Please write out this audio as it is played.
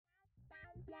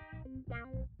right,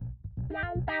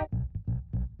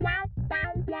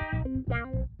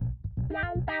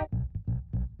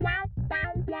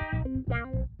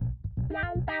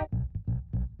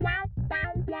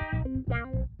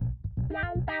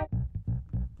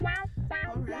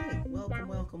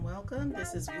 welcome.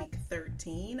 This is week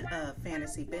 13 of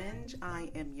Fantasy Binge. I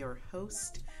am your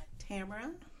host,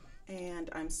 Tamara, and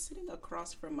I'm sitting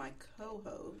across from my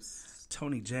co-host,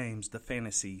 Tony James, the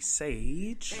Fantasy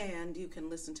Sage. And you can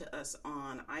listen to us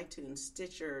on iTunes,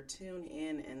 Stitcher,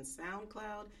 TuneIn, and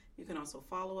SoundCloud. You can also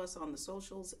follow us on the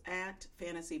socials at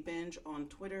Fantasy Binge on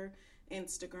Twitter,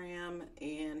 Instagram,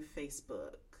 and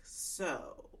Facebook.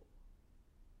 So,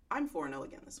 I'm 4-0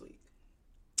 again this week.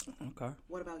 Okay.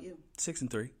 What about you?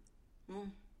 6-3.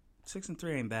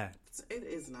 6-3 ain't bad. It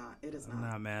is not. I'm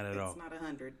not mad at all. It's not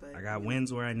 100, but I got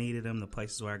wins where I needed them. The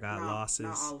places where I got losses.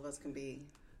 Not all of us can be.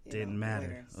 Didn't matter.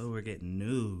 Winners. Oh, we're getting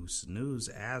news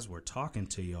as we're talking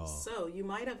to y'all. So you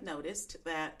might have noticed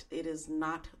that it is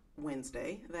not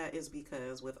Wednesday. That is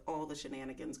because with all the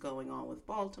shenanigans going on with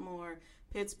Baltimore,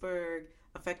 Pittsburgh,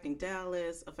 affecting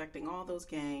Dallas, affecting all those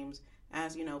games.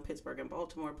 As you know, Pittsburgh and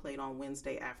Baltimore played on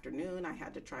Wednesday afternoon. I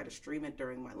had to try to stream it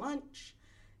during my lunch.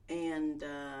 And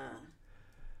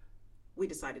we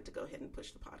decided to go ahead and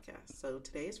push the podcast. So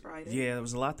today is Friday. Yeah, there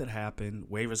was a lot that happened.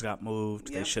 Waivers got moved.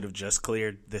 Yep. They should have just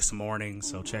cleared this morning.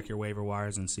 So check your waiver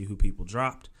wires and see who people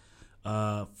dropped.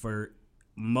 For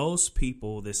most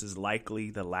people, this is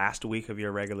likely the last week of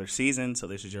your regular season. So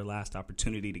this is your last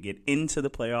opportunity to get into the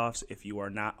playoffs if you are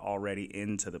not already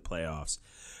into the playoffs.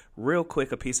 Real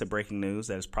quick, a piece of breaking news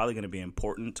that is probably going to be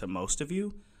important to most of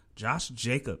you. Josh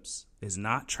Jacobs is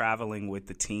not traveling with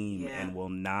the team and will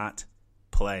not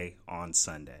play on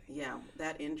Sunday. Yeah,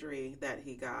 that injury that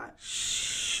he got.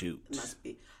 Shoot. Must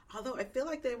be. Although I feel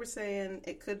like they were saying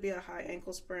it could be a high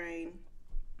ankle sprain.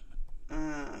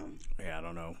 Yeah, I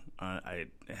don't know. I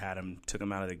took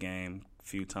him out of the game a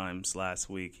few times last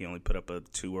week. He only put up a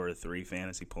 2 or 3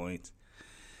 fantasy points.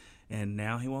 And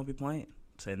now he won't be playing.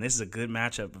 And this is a good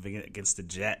matchup against the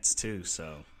Jets, too,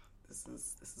 so. This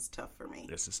is tough for me.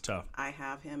 This is tough. I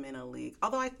have him in a league.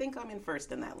 Although I think I'm in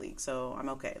first in that league, so I'm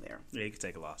okay there. Yeah, you can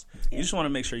take a loss. Yeah. You just want to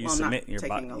make sure you submit your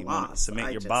buy. You want to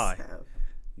submit your buy.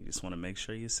 You just want to make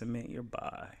sure you submit your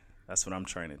buy. That's what I'm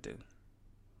trying to do.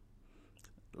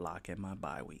 Lock in my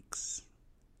bye weeks.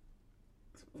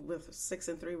 With a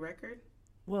 6-3 record?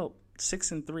 Well,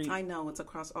 6-3. I know it's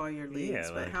across all your leagues,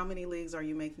 but how many leagues are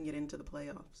you making it into the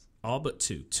playoffs? All but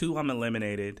 2. 2 I'm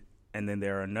eliminated, and then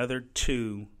there are another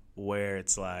 2 where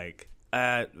it's like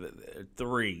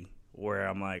 3 where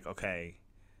I'm like, okay,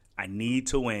 I need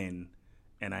to win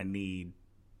and I need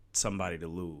somebody to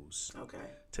lose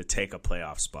to take a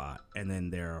playoff spot. And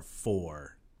then there are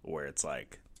 4 where it's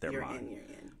like they're mine. You're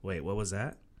in. Wait, what was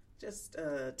that? Just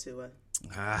Tua.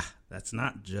 That's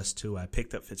not just Tua. I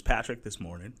picked up Fitzpatrick this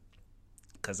morning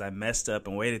because I messed up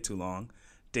and waited too long.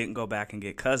 Didn't go back and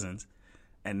get Cousins.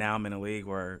 And now I'm in a league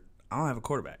where I don't have a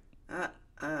quarterback.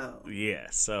 Yeah,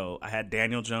 so I had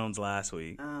Daniel Jones last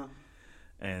week.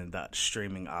 And the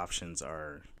streaming options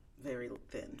are very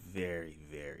thin. Very,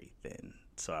 very thin.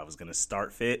 So I was going to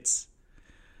start Fitz.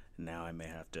 Now I may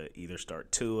have to either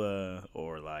start Tua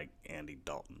or like Andy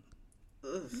Dalton.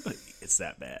 Ugh. It's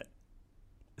that bad.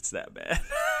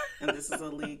 And this is a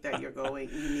league that you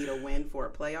need a win for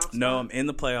a playoff spot? No, I'm in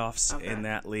the playoffs in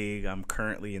that league. I'm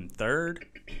currently in 3rd.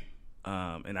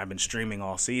 And I've been streaming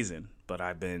all season, but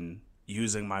I've been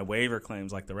using my waiver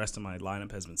claims. Like the rest of my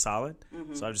lineup has been solid,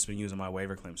 so I've just been using my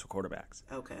waiver claims for quarterbacks.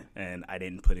 Okay. And I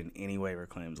didn't put in any waiver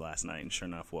claims last night, and sure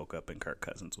enough, woke up and Kirk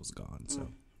Cousins was gone. So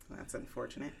that's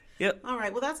unfortunate. Yep. All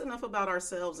right. Well, that's enough about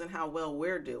ourselves and how well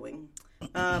we're doing.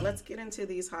 Let's get into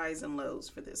these highs and lows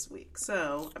for this week.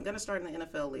 So I'm going to start in the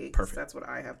NFL league. Perfect. That's what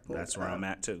I have pulled. That's where I'm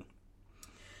at too.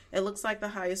 It looks like the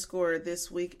highest scorer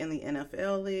this week in the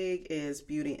NFL League is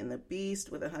Beauty and the Beast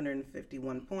with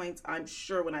 151 points. I'm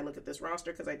sure when I look at this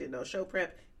roster, because I did no show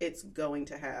prep, it's going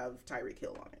to have Tyreek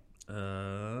Hill on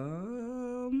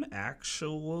it.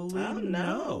 Actually,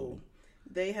 no.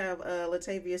 They have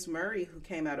Latavius Murray, who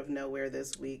came out of nowhere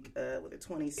this week with a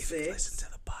 26. If you listen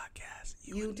to the podcast,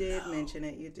 you did mention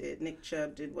it. You did. Nick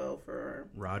Chubb did well for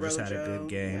Rodgers Rojo. had a good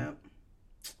game. Yeah.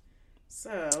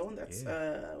 So that's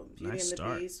Beauty and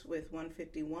the Beast with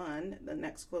 151. The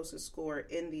next closest scorer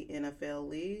in the NFL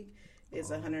League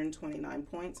is 129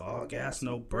 points. All gas,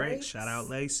 no brakes. Shout out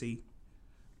Lacey.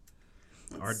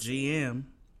 Our GM.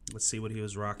 Let's see what he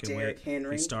was rocking Derrick with.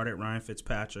 Henry. He started Ryan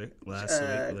Fitzpatrick last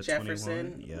week with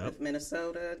Jefferson 21. with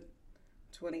Minnesota.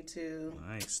 22.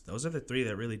 Nice. Those are the three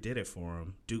that really did it for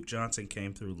him. Duke Johnson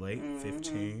came through late,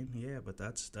 15. Yeah, but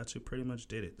that's who pretty much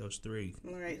did it. Those three.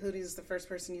 All right, who's the first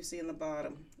person you see in the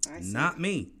bottom? Not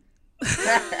me.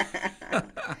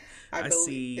 I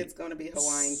see it's going to be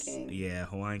Hawaiian King. Yeah,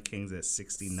 Hawaiian King's at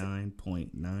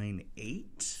 69.98.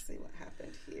 Let's see what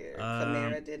happened here.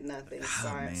 Kamara did nothing.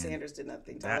 Sanders did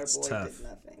nothing. Tyler Boyd did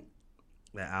nothing.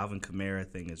 That Alvin Kamara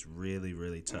thing is really,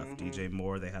 really tough. DJ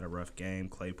Moore, they had a rough game.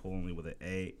 Claypool only with an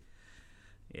 8.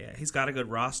 Yeah, he's got a good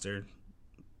roster,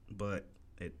 but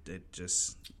it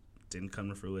just didn't come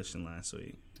to fruition last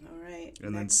week. All right.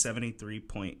 And then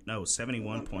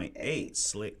 71.8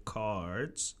 Slick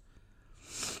Cards.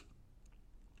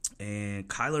 And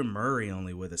Kyler Murray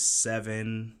only with a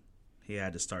 7. He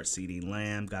had to start CeeDee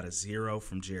Lamb. Got a 0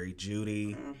 from Jerry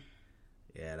Jeudy.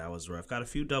 Yeah, that was rough. Got a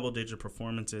few double-digit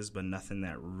performances, but nothing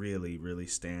that really, really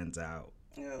stands out.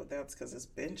 Oh, that's because his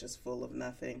bench is full of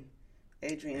nothing.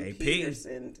 Adrian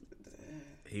Peterson.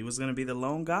 He was going to be the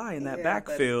lone guy in that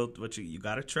backfield, but you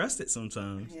got to trust it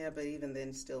sometimes. Yeah, but even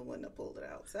then, still wouldn't have pulled it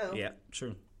out. So yeah,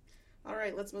 true. All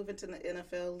right, let's move into the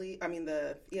NFL league. I mean,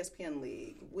 the ESPN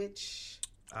league, which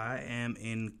I am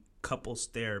in couples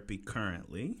therapy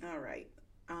currently. All right.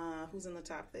 Who's in the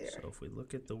top there? So if we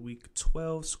look at the Week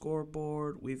 12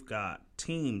 scoreboard, we've got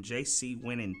Team JC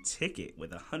winning ticket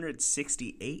with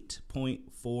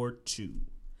 168.42.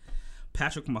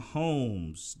 Patrick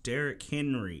Mahomes, Derrick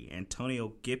Henry,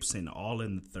 Antonio Gibson, all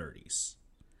in the 30s.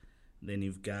 Then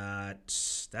you've got,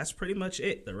 that's pretty much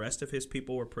it. The rest of his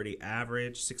people were pretty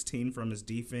average. 16 from his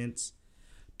defense,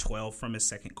 12 from his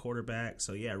second quarterback.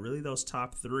 So yeah, really those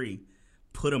top 3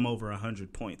 put him over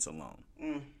 100 points alone.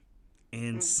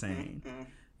 Insane.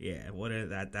 Yeah,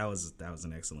 that was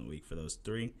an excellent week for those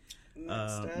 3.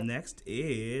 Next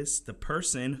is the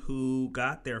person who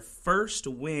got their first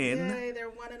win. Yay, they're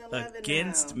 1-11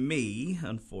 against now. Me,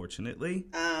 unfortunately.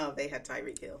 Oh, they had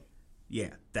Tyreek Hill.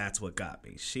 Yeah, that's what got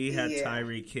me. She had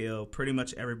Tyreek Hill. Pretty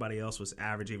much everybody else was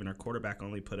average. Even her quarterback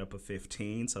only put up a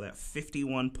 15. So that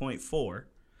 51.4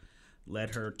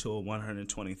 led her to a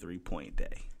 123-point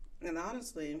day. And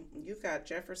honestly, you've got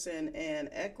Jefferson and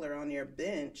Eckler on your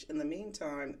bench. In the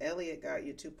meantime, Elliott got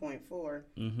you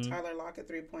 2.4. Tyler Lockett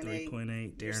 3.8.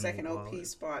 3.8. Your second OP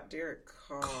spot, Derek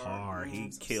Carr.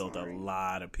 He killed a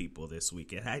lot of people this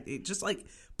week. It just like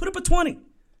put up a 20.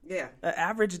 Yeah. An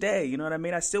average day. You know what I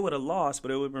mean? I still would have lost,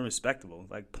 but it would have been respectable.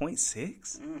 Like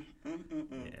 0.6? Yeah,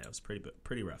 it was pretty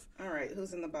rough. All right,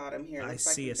 who's in the bottom here? I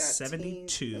see a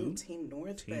 72. Team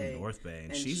North Bay. Team North Bay.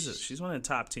 And she's one of the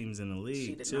top teams in the league,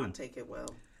 She did not take it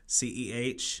well.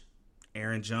 CEH,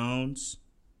 Aaron Jones,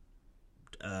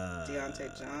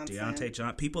 Deontay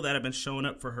Johnson. People that have been showing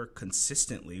up for her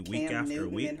consistently week Cam after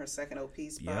Newton week. in her second OP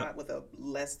spot with a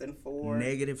less than 4.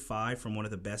 -5 from one of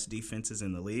the best defenses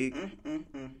in the league.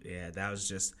 Yeah, that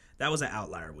was an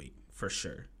outlier week for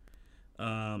sure.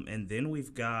 And then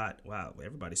we've got,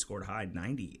 everybody scored high.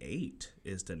 98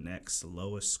 is the next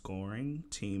lowest scoring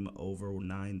team over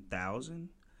 9,000.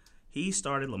 He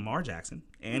started Lamar Jackson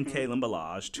and Kalen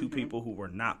Ballage, 2 people who were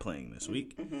not playing this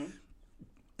week.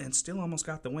 And still almost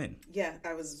got the win. Yeah,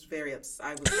 I was very upset.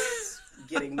 I was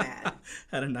getting mad.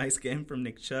 Had a nice game from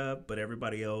Nick Chubb, but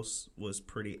everybody else was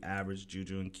pretty average.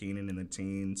 Juju and Keenan in the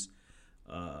teens.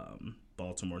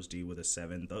 Baltimore's D with a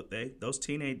 7. Those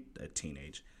teen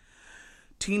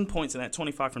points and that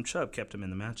 25 from Chubb kept him in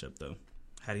the matchup, though.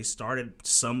 Had he started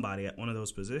somebody at one of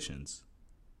those positions,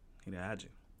 he'd have had you.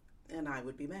 And I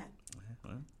would be mad.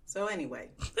 Well. So anyway,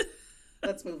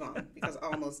 let's move on because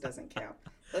almost doesn't count.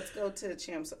 Let's go to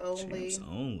Champs Only. Champs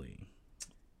Only.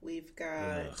 We've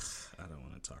got... I don't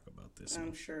want to talk about this.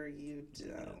 I'm sure you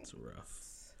don't. It's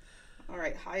rough. All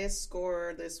right, highest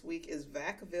scorer this week is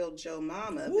Vacaville Joe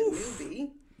Mama, the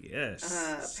newbie.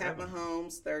 Yes. Pat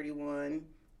Mahomes, 31.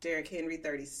 Derrick Henry,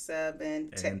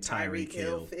 37. And Tyreek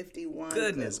Hill, 51.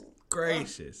 Goodness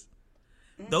gracious.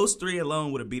 Those 3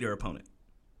 alone would have beat her opponent.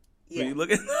 Yeah. When you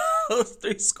look at those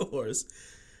 3 scores.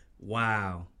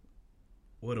 Wow.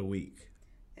 What a week.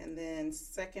 And then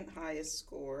second highest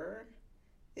scorer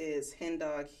is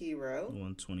Hendog Hero.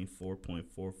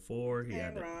 124.44. He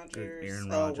had Aaron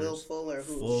Rodgers. Will Fuller,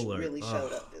 who really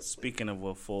showed up this week. Speaking of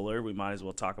Will Fuller, we might as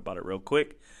well talk about it real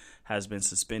quick. Has been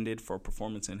suspended for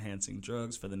performance-enhancing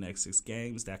drugs for the next 6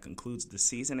 games. That concludes the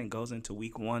season and goes into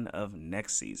week 1 of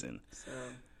next season. So,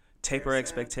 taper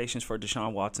expectations for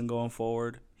Deshaun Watson going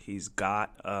forward. He's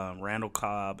got Randall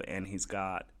Cobb and he's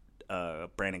got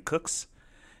Brandon Cooks.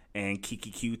 And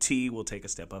Kiki QT will take a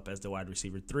step up as the wide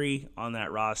receiver 3 on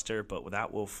that roster. But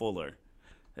without Will Fuller,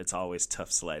 it's always tough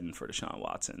sledding for Deshaun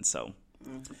Watson. So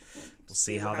we'll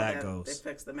see how that goes. It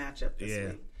affects the matchup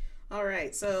this week. All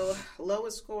right, so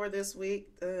lowest score this week,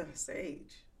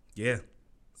 Sage. Yeah.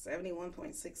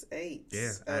 71.68.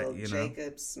 Yeah.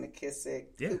 Jacobs, McKissick,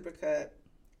 Cooper Kupp,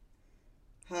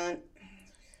 Hunt.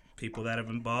 People that have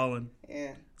been balling.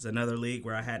 Yeah. It's another league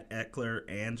where I had Eckler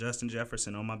and Justin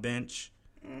Jefferson on my bench,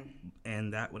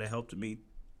 and that would have helped me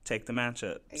take the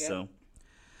matchup. Yep. So,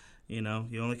 you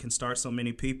only can start so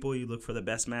many people. You look for the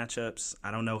best matchups.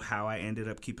 I don't know how I ended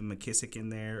up keeping McKissick in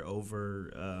there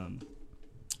over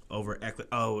Eckler.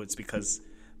 Oh, it's because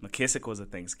McKissick was a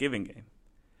Thanksgiving game.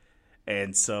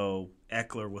 And so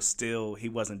Eckler he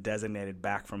wasn't designated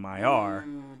back from IR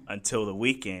until the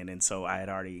weekend. And so I had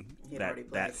already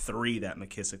that 3 that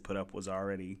McKissick put up was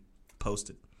already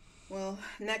posted. Well,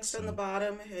 next on the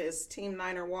bottom is Team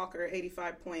Niner Walker,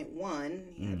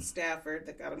 85.1. He had Stafford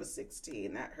that got him a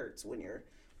 16. That hurts when your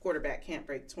quarterback can't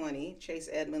break 20. Chase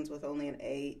Edmonds with only an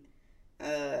 8.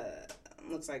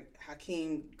 Looks like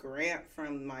Hakeem Grant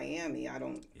from Miami. I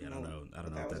don't know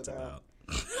what that's about.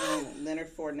 Leonard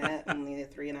Fournette only a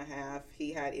 3.5.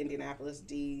 He had Indianapolis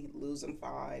D losing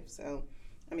 5. So,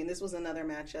 this was another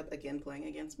matchup again playing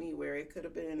against me where it could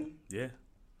have been. Yeah.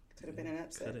 Could have been an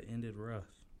upset. Could have ended rough.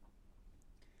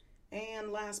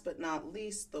 And last but not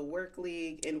least, the work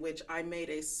league in which I made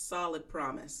a solid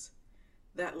promise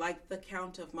that, like the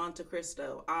Count of Monte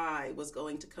Cristo, I was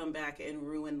going to come back and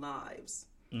ruin lives.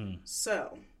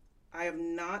 So, I have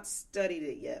not studied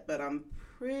it yet, but I'm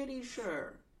pretty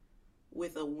sure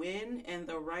with a win and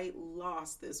the right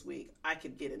loss this week, I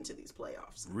could get into these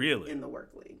playoffs. Really? In the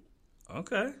work league.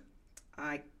 Okay.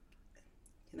 You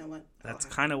know what? That's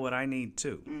kind of what I need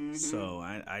too. Mm-hmm. So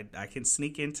I can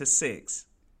sneak into 6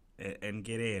 and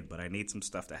get in, but I need some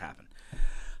stuff to happen.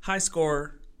 High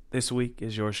score this week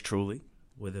is yours truly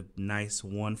with a nice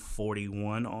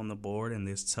 141 on the board in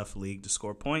this tough league to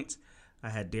score points. I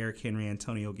had Derrick Henry,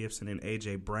 Antonio Gibson, and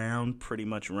A.J. Brown pretty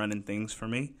much running things for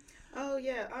me. Oh,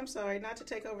 yeah. I'm sorry not to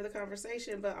take over the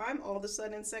conversation, but I'm all of a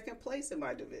sudden in second place in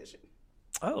my division.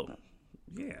 Oh,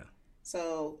 yeah.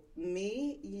 So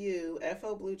me, you,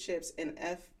 FO Blue Chips, and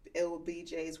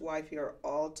FLBJ's wife here are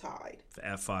all tied.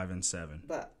 At 5 and 7.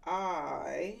 But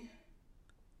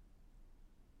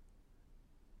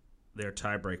their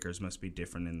tiebreakers must be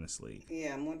different in this league.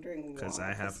 Yeah, I'm wondering why. Because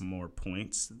I have more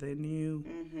points than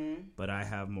you, but I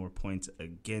have more points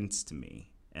against me.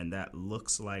 And that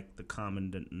looks like the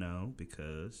common no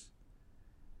because,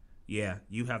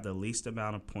 you have the least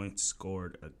amount of points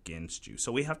scored against you.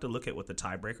 So we have to look at what the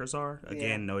tiebreakers are.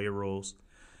 Again, know your rules.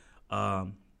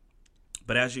 But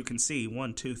as you can see,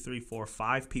 1, 2, 3, 4,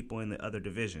 5 people in the other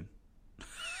division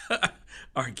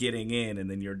are getting in, and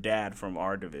then your dad from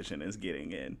our division is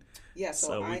getting in. Yeah,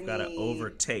 so we've got to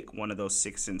overtake one of those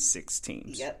 6 and 6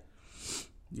 teams.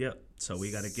 Yep. So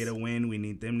we got to get a win. We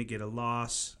need them to get a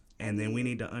loss. And then we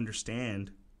need to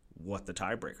understand what the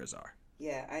tiebreakers are.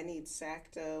 Yeah, I need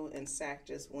Sacto and Sac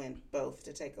just win both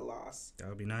to take a loss. That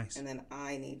would be nice. And then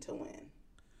I need to win.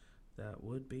 That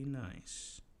would be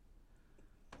nice.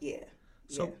 Yeah.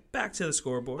 So back to the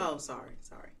scoreboard. Oh, sorry.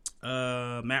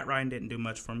 Matt Ryan didn't do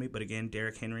much for me, but again,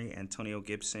 Derrick Henry, Antonio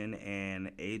Gibson,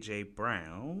 and A.J.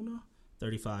 Brown,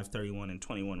 35, 31, and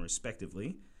 21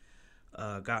 respectively,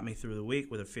 got me through the week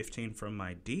with a 15 from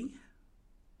my D.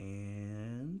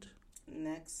 And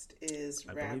next is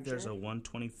Rapture. I believe there's a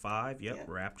 125. Yep,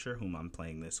 Rapture, whom I'm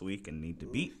playing this week and need to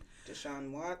beat.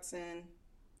 Deshaun Watson,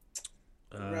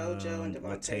 Rojo, and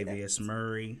Devontae Latavius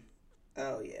Murray.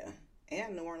 Oh, yeah.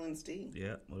 And New Orleans D.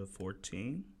 Yep, with a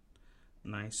 14.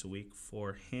 Nice week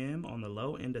for him. On the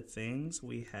low end of things,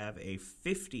 we have a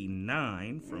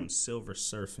 59 from Silver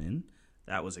Surfing.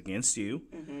 That was against you.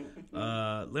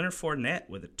 Leonard Fournette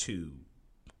with a 2.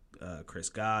 Chris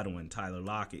Godwin, Tyler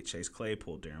Lockett, Chase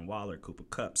Claypool, Darren Waller, Cooper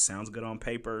Kupp. Sounds good on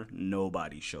paper.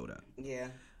 Nobody showed up. Yeah.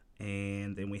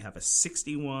 And then we have a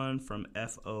 61 from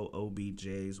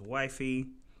FOOBJ's wifey.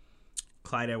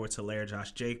 Clyde Edwards-Helaire,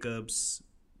 Josh Jacobs,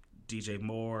 DJ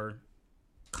Moore,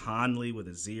 Conley with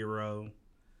a 0.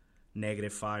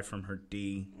 -5 from her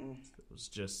D. It was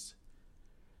just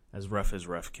as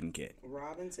rough can get.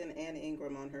 Robinson and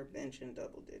Ingram on her bench in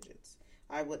double digits.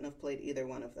 I wouldn't have played either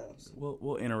one of those.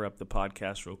 We'll interrupt the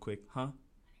podcast real quick. Huh?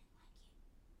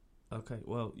 Okay,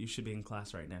 well, you should be in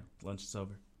class right now. Lunch is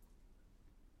over.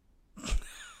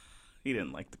 He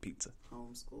didn't like the pizza.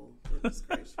 Homeschool. Goodness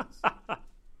gracious.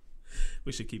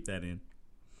 We should keep that in.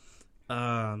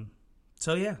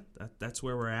 So, yeah, that's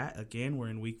where we're at. Again, we're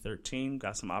in week 13.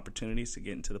 Got some opportunities to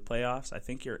get into the playoffs. I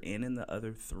think you're in the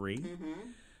other 3.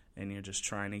 And you're just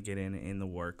trying to get in the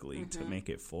work league to make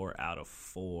it 4 out of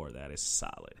 4. That is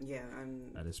solid. Yeah.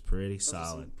 That is pretty those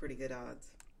solid. Are some pretty good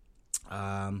odds.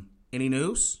 Any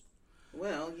news?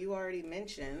 Well, you already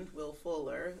mentioned Will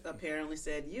Fuller apparently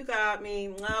said, "You got me."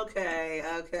 Okay.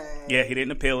 Yeah, he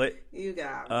didn't appeal it. You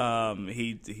got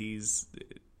me. He's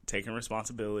taking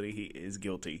responsibility. He is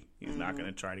guilty. He's not going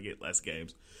to try to get less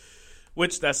games,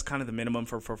 which that's kind of the minimum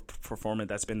for performance.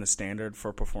 That's been the standard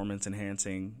for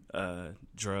performance-enhancing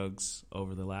drugs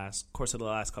over the course of the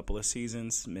last couple of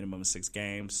seasons. Minimum of 6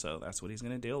 games, so that's what he's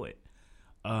going to deal with.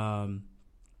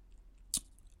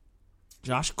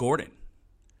 Josh Gordon.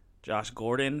 Josh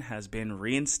Gordon has been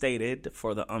reinstated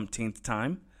for the umpteenth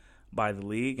time by the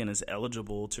league and is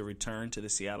eligible to return to the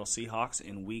Seattle Seahawks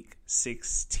in Week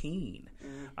 16.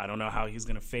 I don't know how he's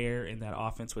going to fare in that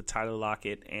offense with Tyler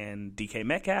Lockett and DK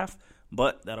Metcalf,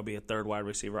 but that'll be a third wide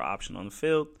receiver option on the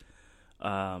field,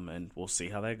 and we'll see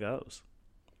how that goes.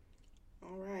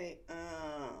 All right.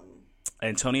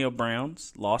 Antonio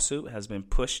Brown's lawsuit has been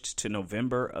pushed to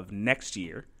November of next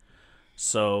year.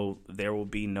 So there will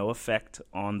be no effect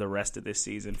on the rest of this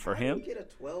season for him. You get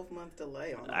a 12-month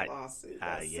delay on a lawsuit.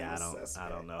 I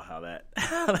don't know how that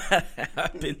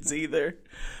happens either.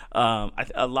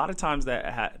 A lot of times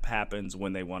that happens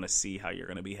when they want to see how you're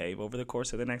going to behave over the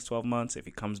course of the next 12 months. If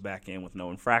he comes back in with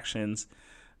no infractions,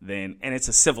 and it's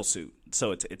a civil suit,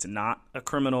 so it's not a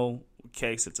criminal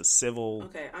case. It's a civil.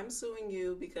 Okay, I'm suing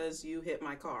you because you hit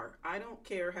my car. I don't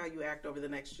care how you act over the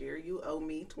next year. You owe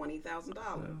me $20,000.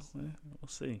 We'll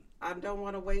see. I don't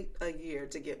want to wait a year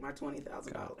to get my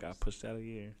 $20,000. Got pushed out a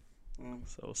year.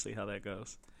 So we'll see how that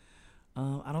goes.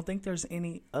 I don't think there's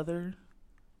any other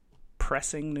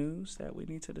pressing news that we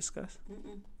need to discuss.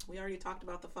 We already talked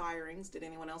about the firings. Did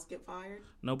anyone else get fired?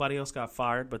 Nobody else got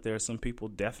fired, but there are some people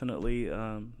definitely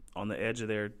on the edge of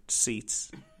their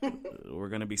seats. We're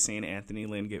going to be seeing Anthony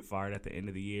Lynn get fired at the end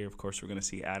of the year. Of course, we're going to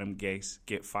see Adam Gase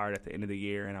get fired at the end of the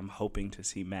year, and I'm hoping to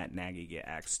see Matt Nagy get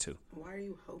axed too. Why are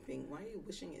you hoping? Why are you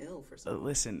wishing ill for someone?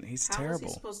 Listen, he's terrible. How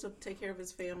is he supposed to take care of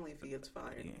his family if he gets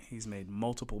fired? Yeah, he's made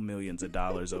multiple millions of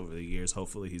dollars over the years.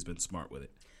 Hopefully, he's been smart with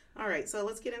it. All right, so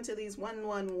let's get into these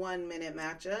 1-1-1-minute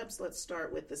matchups. Let's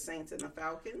start with the Saints and the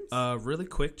Falcons. Really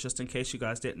quick, just in case you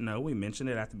guys didn't know, we mentioned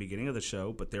it at the beginning of the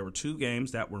show, but there were 2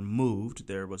 games that were moved.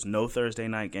 There was no Thursday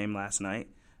night game last night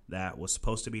that was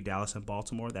supposed to be Dallas and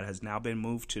Baltimore. That has now been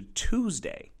moved to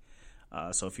Tuesday.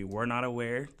 So if you were not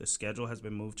aware, the schedule has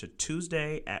been moved to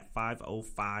Tuesday at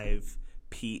 5:05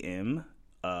 p.m.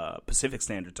 Pacific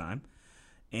Standard Time.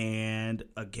 And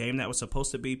a game that was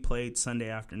supposed to be played Sunday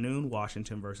afternoon,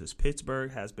 Washington versus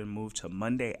Pittsburgh, has been moved to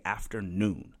Monday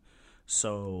afternoon.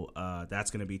 So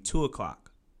that's going to be 2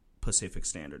 o'clock Pacific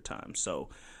Standard Time. So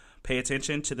pay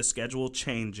attention to the schedule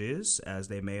changes as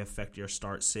they may affect your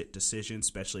start-sit decision,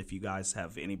 especially if you guys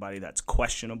have anybody that's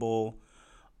questionable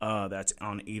that's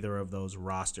on either of those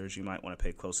rosters. You might want to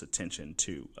pay close attention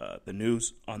to the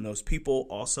news on those people.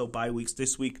 Also, bye weeks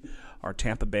this week are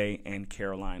Tampa Bay and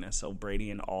Carolina. So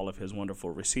Brady and all of his wonderful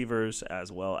receivers,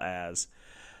 as well as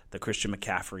the Christian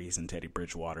McCaffreys and Teddy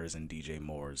Bridgewaters and DJ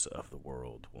Moores of the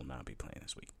world, will not be playing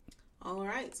this week. All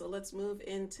right, so let's move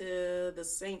into the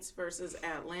Saints versus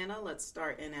Atlanta. Let's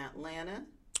start in Atlanta.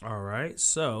 All right,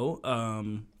 so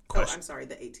I'm sorry,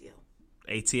 the ATL.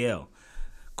 ATL.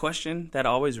 Question that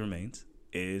always remains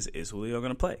is Julio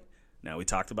going to play? Now, we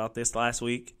talked about this last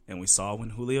week, and we saw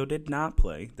when Julio did not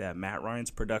play that Matt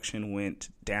Ryan's production went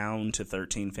down to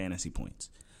 13 fantasy points.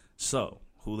 So,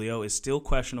 Julio is still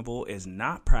questionable, is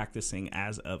not practicing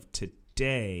as of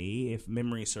today, if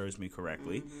memory serves me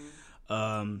correctly.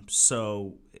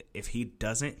 So, if he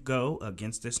doesn't go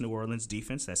against this New Orleans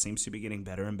defense that seems to be getting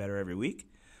better and better every week,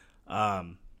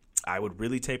 I would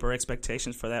really taper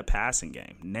expectations for that passing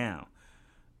game. Now,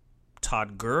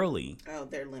 Todd Gurley. Oh,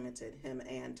 they're limited. Him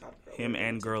and Todd Gurley. Him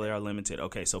and Gurley are limited.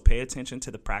 Okay, so pay attention to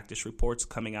the practice reports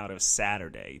coming out of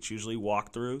Saturday. It's usually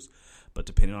walkthroughs, but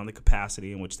depending on the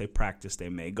capacity in which they practice, they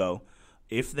may go.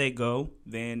 If they go,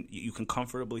 then you can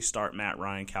comfortably start Matt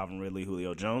Ryan, Calvin Ridley,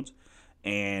 Julio Jones,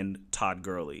 and Todd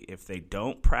Gurley. If they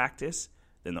don't practice,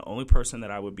 then the only person that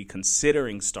I would be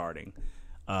considering starting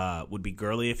would be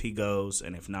Gurley if he goes,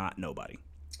 and if not, nobody.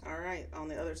 All right, on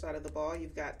the other side of the ball,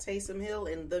 you've got Taysom Hill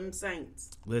and them Saints.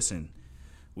 Listen,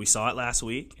 we saw it last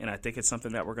week, and I think it's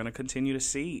something that we're going to continue to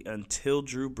see until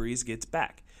Drew Brees gets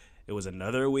back. It was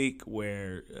another week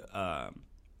where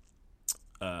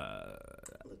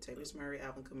Latavius Murray,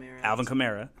 Alvin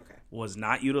Kamara was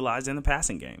not utilized in the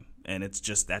passing game, and that's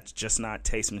just not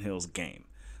Taysom Hill's game.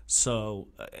 So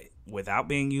without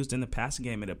being used in the passing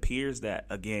game, it appears that,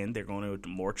 again, they're going to a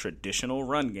more traditional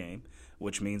run game,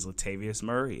 which means Latavius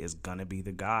Murray is going to be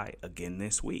the guy again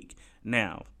this week.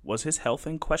 Now, was his health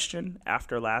in question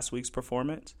after last week's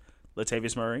performance?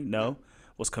 Latavius Murray? No.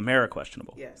 Was Kamara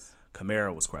questionable? Yes.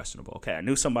 Kamara was questionable. Okay, I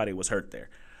knew somebody was hurt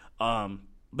there.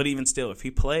 But even still, if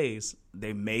he plays,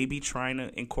 they may be trying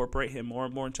to incorporate him more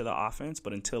and more into the offense.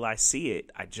 But until I see it,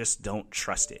 I just don't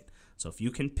trust it. So if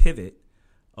you can pivot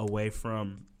away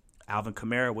from Alvin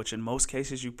Kamara, which in most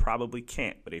cases you probably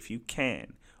can't, but if you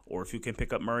can, or if you can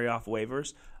pick up Murray off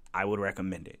waivers, I would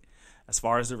recommend it. As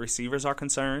far as the receivers are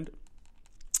concerned,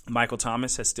 Michael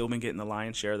Thomas has still been getting the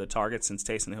lion's share of the targets since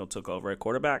Taysom Hill took over at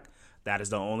quarterback. That is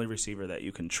the only receiver that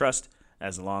you can trust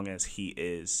as long as he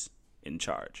is in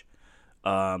charge.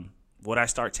 Would I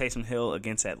start Taysom Hill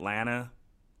against Atlanta?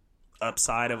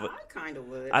 Upside of I kind of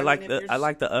would. I like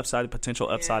the upside, potential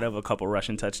upside of a couple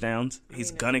rushing touchdowns. He's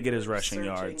gonna get his rushing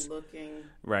yards.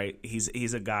 Right.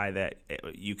 He's a guy that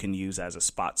you can use as a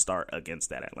spot start against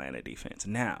that Atlanta defense.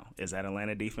 Now, is that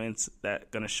Atlanta defense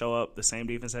that gonna show up the same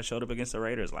defense that showed up against the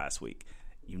Raiders last week?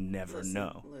 You never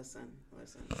know. Listen.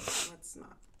 Let's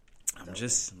not. I'm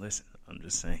just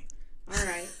saying. All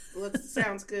right.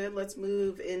 Sounds good. Let's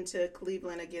move into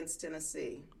Cleveland against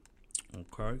Tennessee.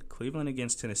 Okay, Cleveland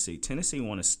against Tennessee. Tennessee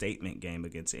won a statement game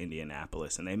against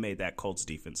Indianapolis, and they made that Colts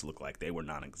defense look like they were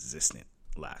non-existent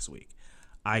last week.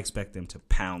 I expect them to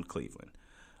pound Cleveland.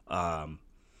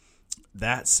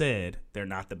 That said, they're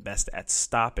not the best at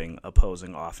stopping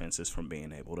opposing offenses from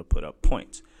being able to put up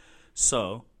points.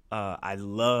 So I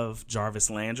love Jarvis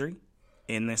Landry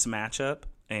in this matchup.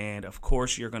 And, of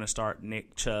course, you're going to start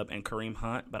Nick Chubb and Kareem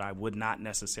Hunt, but I would not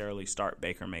necessarily start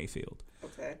Baker Mayfield.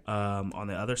 Okay. On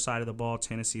the other side of the ball,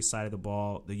 Tennessee side of the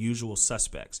ball, the usual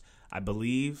suspects. I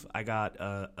believe I got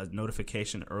a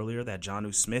notification earlier that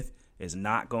Jonnu Smith is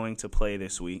not going to play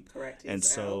this week. Correct. And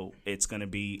so it's going to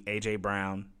be A.J.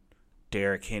 Brown,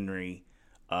 Derrick Henry.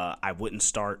 I wouldn't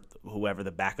start whoever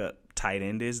the backup tight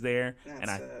end is there.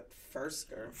 That's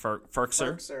Firkser.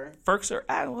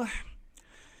 Firkser.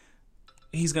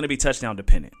 He's going to be touchdown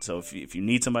dependent. So if you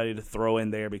need somebody to throw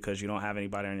in there because you don't have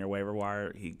anybody on your waiver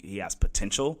wire, he has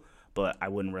potential, but I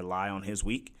wouldn't rely on his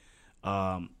week.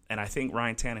 And I think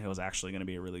Ryan Tannehill is actually going to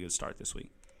be a really good start this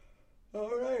week. All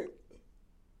right.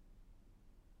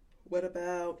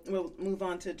 We'll move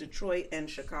on to Detroit and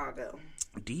Chicago.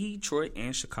 Detroit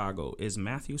and Chicago. Is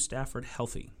Matthew Stafford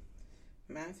healthy?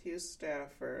 Matthew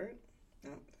Stafford.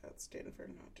 No, that's Denver,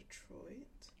 not Detroit.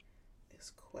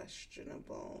 Is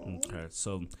questionable. Okay,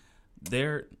 so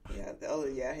they're...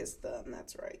 Yeah, his thumb,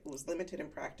 that's right. It was limited in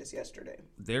practice yesterday.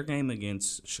 Their game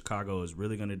against Chicago is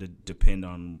really going to depend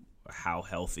on how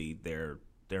healthy their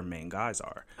main guys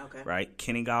are. Okay. Right?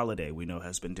 Kenny Golladay, we know,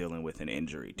 has been dealing with an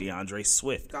injury. DeAndre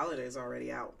Swift. Galladay's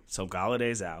already out. So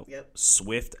Galladay's out. Yep.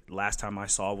 Swift, last time I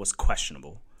saw, was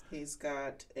questionable. He's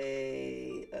got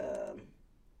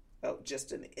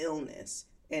just an illness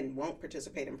and won't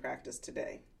participate in practice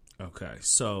today. Okay,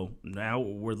 so now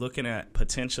we're looking at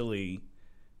potentially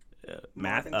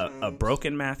a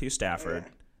broken Matthew Stafford,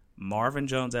 Marvin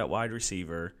Jones at wide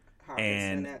receiver,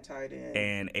 Hawkinson at tight end,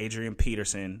 and Adrian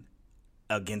Peterson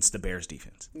against the Bears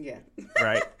defense. Yeah.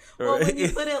 Right? Well, when you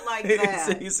put it like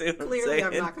that, clearly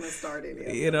I'm not going to start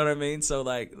it. You know what I mean? So,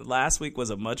 like, last week was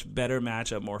a much better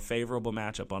matchup, more favorable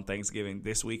matchup on Thanksgiving.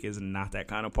 This week is not that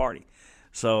kind of party.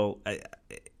 So,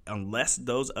 unless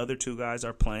those other two guys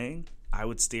are playing, I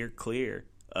would steer clear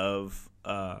of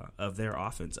their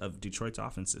offense, of Detroit's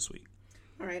offense this week.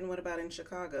 All right, and what about in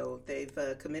Chicago? They've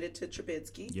committed to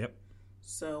Trubisky. Yep.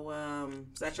 So,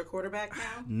 is that your quarterback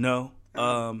now?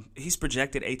 No. He's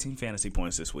projected 18 fantasy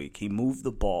points this week. He moved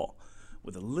the ball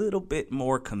with a little bit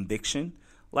more conviction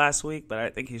last week, but I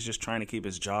think he's just trying to keep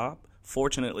his job.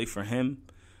 Fortunately for him,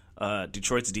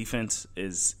 Detroit's defense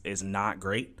is not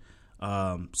great.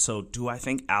 So do I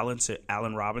think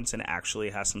Allen Robinson actually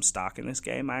has some stock in this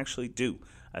game? I actually do.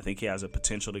 I think he has a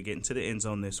potential to get into the end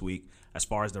zone this week. As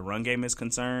far as the run game is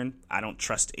concerned, I don't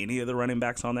trust any of the running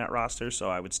backs on that roster, so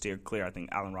I would steer clear. I think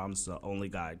Allen Robinson is the only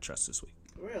guy I'd trust this week.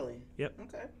 Really? Yep.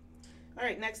 Okay. All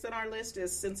right, next on our list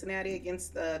is Cincinnati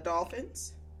against the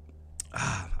Dolphins.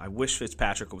 I wish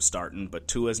Fitzpatrick was starting, but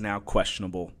Tua is now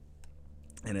questionable,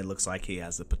 and it looks like he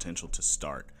has the potential to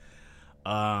start.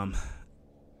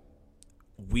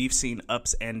 We've seen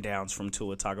ups and downs from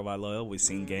Tua Tagovailoa. We've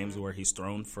seen games where he's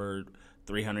thrown for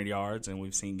 300 yards, and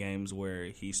we've seen games where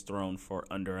he's thrown for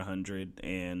under 100,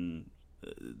 and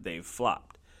they've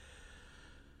flopped.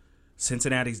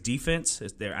 Cincinnati's defense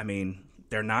is there. I mean,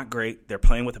 they're not great. They're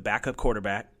playing with a backup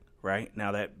quarterback right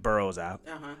now that Burrow's out,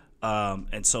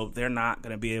 and so they're not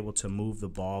going to be able to move the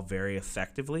ball very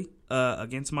effectively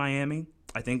against Miami.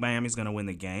 I think Miami's going to win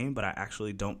the game, but I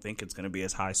actually don't think it's going to be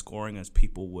as high scoring as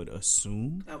people would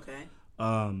assume. Okay.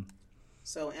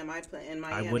 So am I playing in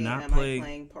Miami? I would not am I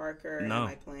playing Parker? No. Am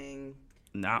I playing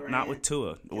Not with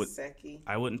Tua.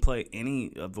 I wouldn't play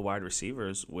any of the wide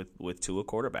receivers with Tua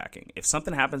quarterbacking. If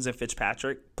something happens and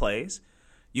Fitzpatrick plays,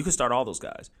 you can start all those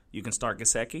guys. You can start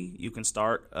Gesicki. You can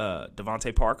start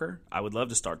Devontae Parker. I would love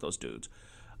to start those dudes.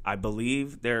 I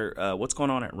believe they're what's going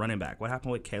on at running back? What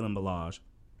happened with Kalen Ballage?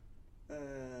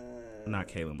 Not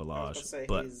Kalen Ballage,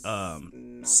 but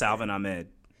Salvin Ahmed.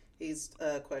 He's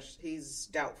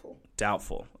doubtful.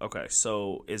 Doubtful. Okay,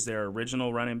 so is their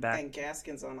original running back? And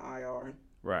Gaskin's on IR.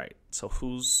 Right. So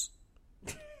who's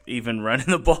even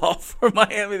running the ball for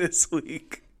Miami this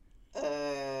week?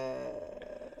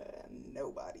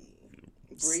 Nobody.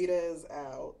 Breida is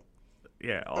out.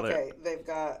 Yeah. They've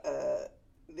got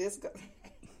this guy.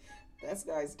 This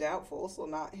guy's doubtful, so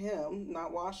not him,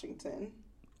 not Washington.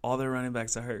 All their running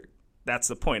backs are hurt. That's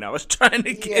the point I was trying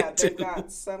to get to. Yeah, they've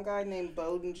got some guy named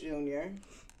Bowden Jr.,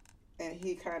 and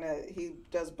he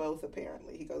does both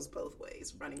apparently. He goes both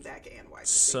ways, running back and wide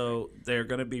receiver. So they're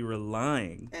going to be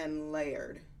relying. And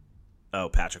Laird. Oh,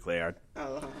 Patrick Laird.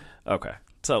 Uh-huh. Okay.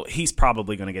 So he's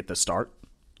probably going to get the start.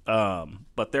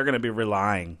 But they're going to be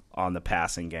relying on the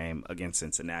passing game against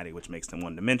Cincinnati, which makes them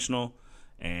one-dimensional,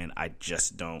 and I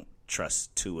just don't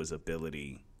trust Tua's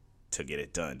ability to get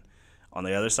it done. On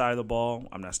the other side of the ball,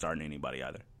 I'm not starting anybody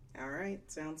either. All right,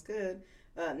 sounds good.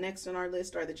 Next on our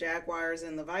list are the Jaguars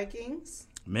and the Vikings.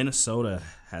 Minnesota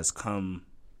has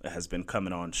been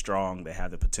coming on strong. They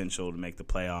have the potential to make the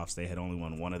playoffs. They had only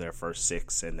won one of their first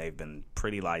 6, and they've been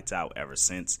pretty lights out ever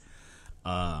since.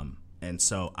 And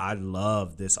so I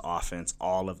love this offense,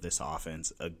 all of this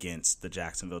offense, against the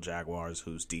Jacksonville Jaguars,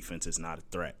 whose defense is not a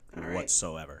threat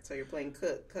whatsoever. So you're playing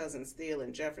Cook, Cousins, Thielen,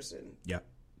 and Jefferson. Yep.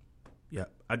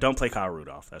 I don't play Kyle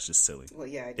Rudolph. That's just silly. Well,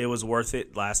 yeah. It was worth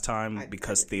it last time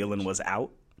because Thielen was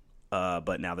out.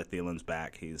 But now that Thielen's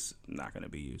back, he's not going to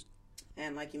be used.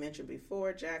 And like you mentioned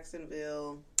before,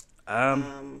 Jacksonville.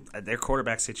 Their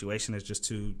quarterback situation is just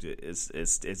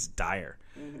it's dire.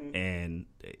 Mm-hmm. And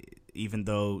even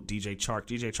though DJ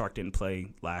Chark didn't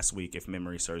play last week, if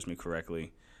memory serves me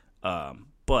correctly,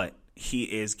 but he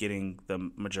is getting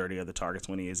the majority of the targets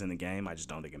when he is in the game. I just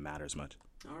don't think it matters much.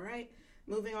 All right.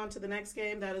 Moving on to the next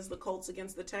game, that is the Colts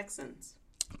against the Texans.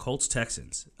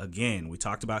 Colts-Texans. Again, we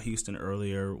talked about Houston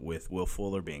earlier with Will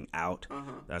Fuller being out.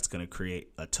 Uh-huh. That's going to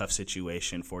create a tough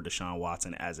situation for Deshaun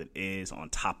Watson as it is. On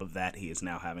top of that, he is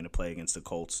now having to play against the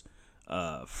Colts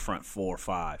front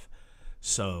 4-5.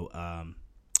 So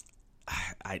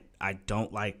I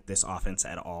don't like this offense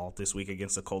at all this week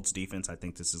against the Colts defense. I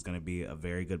think this is going to be a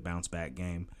very good bounce-back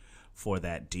game for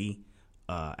that D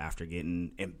after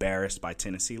getting embarrassed by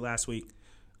Tennessee last week.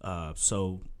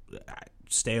 So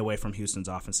stay away from Houston's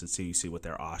offense until you see what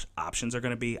their options are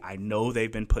going to be. I know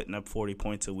they've been putting up 40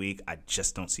 points a week. I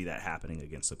just don't see that happening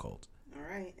against the Colts. All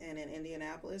right. And in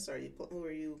Indianapolis, who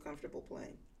are you comfortable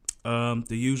playing?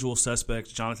 The usual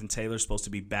suspects. Jonathan Taylor's supposed to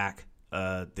be back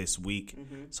this week,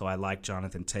 so I like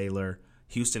Jonathan Taylor.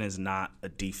 Houston is not a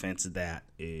defense that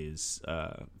is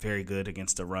very good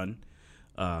against the run.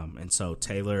 And so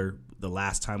Taylor, the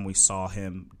last time we saw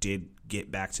him, did get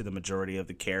back to the majority of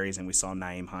the carries, and we saw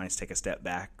Nyheim Hines take a step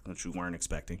back, which we weren't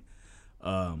expecting.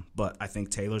 But I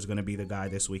think Taylor's going to be the guy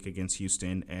this week against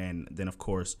Houston, and then, of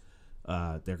course,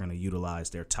 they're going to utilize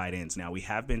their tight ends. Now, we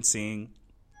have been seeing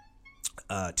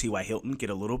T.Y. Hilton get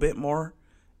a little bit more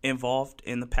involved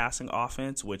in the passing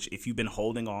offense, which if you've been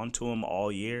holding on to him all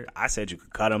year, I said you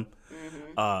could cut him.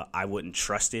 I wouldn't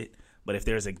trust it. But if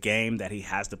there's a game that he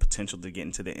has the potential to get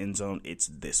into the end zone, it's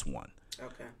this one.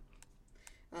 Okay.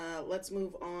 Let's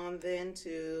move on then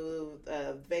to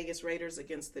Vegas Raiders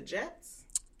against the Jets.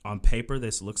 On paper,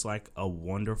 this looks like a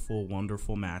wonderful,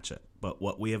 wonderful matchup. But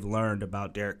what we have learned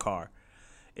about Derek Carr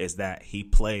is that he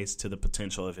plays to the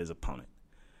potential of his opponent.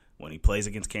 When he plays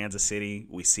against Kansas City,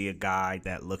 we see a guy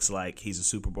that looks like he's a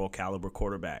Super Bowl caliber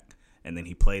quarterback. And then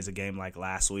he plays a game like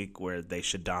last week where they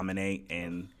should dominate,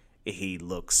 and he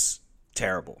looks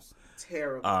terrible.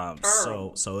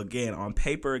 Terrible. So again, on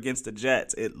paper against the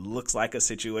Jets, it looks like a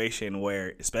situation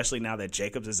where, especially now that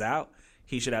Jacobs is out,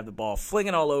 he should have the ball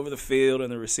flinging all over the field,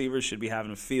 and the receivers should be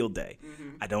having a field day.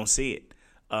 I don't see it.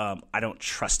 I don't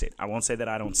trust it. I won't say that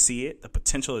I don't see it. The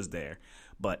potential is there.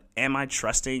 But am I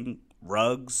trusting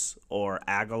Ruggs or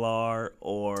Aguilar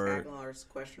or... Aguilar's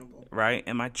questionable. Right?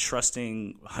 Am I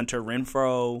trusting Hunter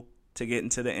Renfrow to get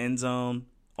into the end zone?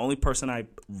 Only person I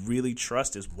really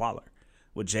trust is Waller.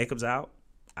 With Jacobs out,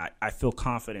 I feel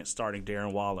confident starting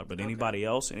Darren Waller. But anybody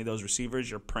else, any of those receivers,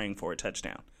 you're praying for a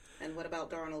touchdown. And what about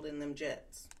Darnold and them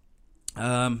Jets?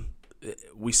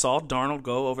 We saw Darnold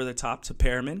go over the top to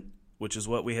Perriman, which is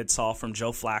what we had saw from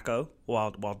Joe Flacco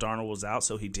while Darnold was out.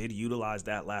 So he did utilize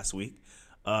that last week.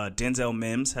 Denzel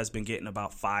Mims has been getting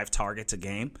about 5 targets a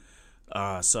game.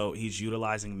 So he's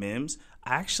utilizing Mims.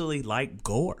 I actually like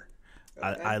Gore.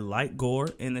 Okay. I like Gore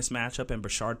in this matchup, and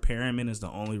Brashard Perriman is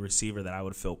the only receiver that I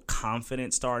would feel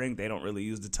confident starting. They don't really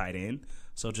use the tight end.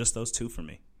 So just those 2 for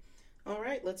me. All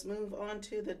right, let's move on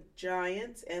to the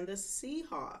Giants and the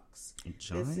Seahawks.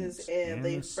 This is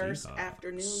the first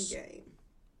afternoon game.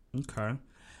 Okay.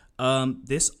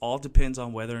 This all depends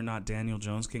on whether or not Daniel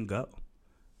Jones can go.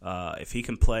 If he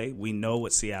can play, we know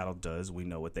what Seattle does. We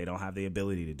know what they don't have the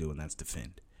ability to do, and that's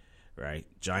defend. Right?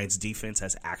 Giants' defense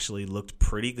has actually looked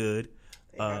pretty good.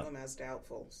 They have him as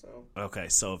doubtful. Okay,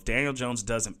 so if Daniel Jones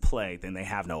doesn't play, then they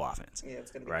have no offense. Yeah, it's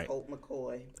going to be Colt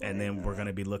McCoy. And then we're going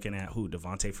to be looking at who?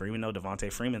 Devontae Freeman? No,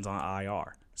 Devontae Freeman's on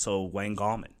IR. So Wayne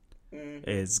Gallman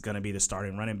is going to be the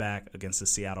starting running back against the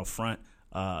Seattle front.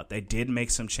 They did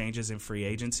make some changes in free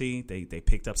agency. They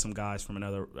picked up some guys from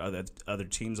other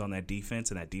teams on that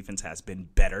defense, and that defense has been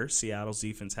better. Seattle's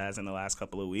defense has in the last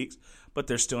couple of weeks, but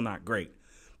they're still not great.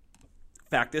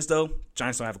 Fact is, though,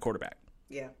 Giants don't have a quarterback.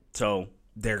 Yeah. So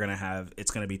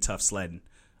it's going to be tough sledding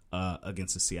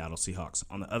against the Seattle Seahawks.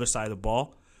 On the other side of the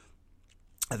ball,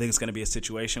 I think it's going to be a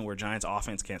situation where Giants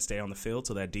offense can't stay on the field,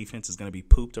 so that defense is going to be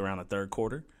pooped around the third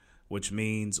quarter, which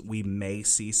means we may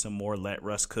see some more let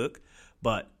Russ cook,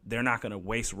 but they're not going to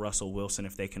waste Russell Wilson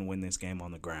if they can win this game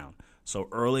on the ground. So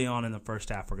early on in the first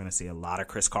half, we're going to see a lot of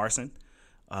Chris Carson,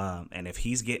 and if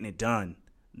he's getting it done,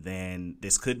 then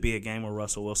this could be a game where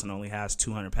Russell Wilson only has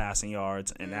 200 passing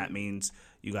yards, and that means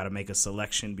you got to make a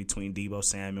selection between Deebo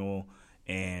Samuel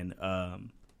and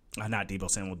not Deebo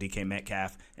Samuel, DK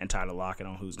Metcalf, and Tyler Lockett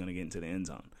on who's going to get into the end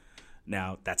zone.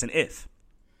 Now, that's an if,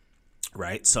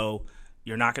 right? So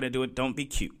you're not going to do it. Don't be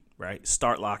cute, right?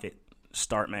 Start Lockett,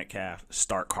 start Metcalf,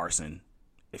 start Carson.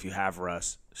 If you have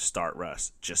Russ, start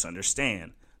Russ. Just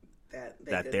understand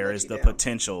that there is the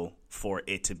potential for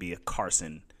it to be a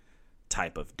Carson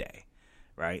type of day,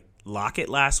 right? Lockett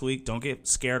last week, don't get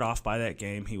scared off by that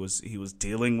game. He was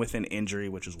dealing with an injury,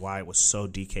 which is why it was so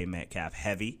DK Metcalf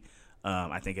heavy.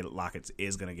 I think Lockett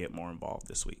is going to get more involved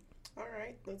this week. All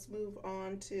right, let's move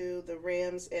on to the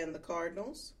Rams and the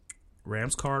Cardinals.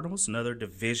 Rams-Cardinals, another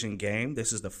division game.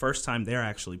 This is the first time they're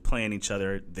actually playing each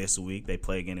other this week. They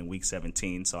play again in Week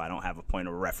 17, so I don't have a point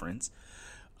of reference.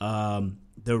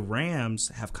 The Rams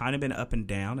have kind of been up and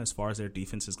down as far as their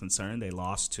defense is concerned. They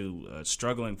lost to a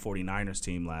struggling 49ers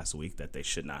team last week that they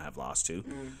should not have lost to.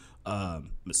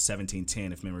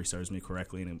 17-10, if memory serves me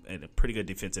correctly, in a pretty good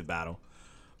defensive battle.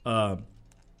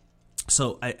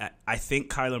 So I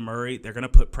think Kyler Murray, they're going to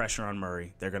put pressure on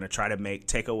Murray. They're going to try to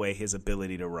take away his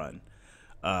ability to run,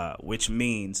 which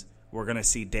means we're going to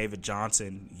see David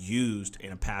Johnson used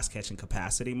in a pass-catching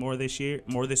capacity more this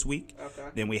week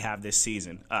than we have this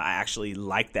season. I actually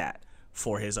like that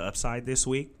for his upside this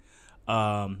week.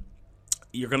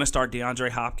 You're going to start DeAndre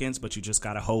Hopkins, but you just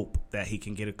got to hope that he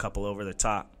can get a couple over the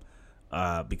top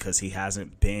because he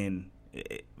hasn't been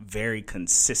very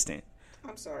consistent.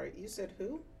 I'm sorry, you said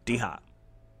who? D-Hop.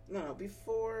 No,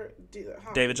 before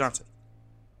David Johnson.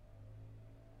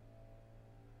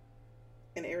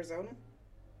 In Arizona?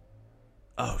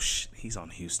 Oh, he's on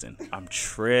Houston. I'm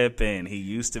tripping. He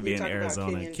used to be in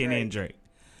Arizona. Kenyon Drake.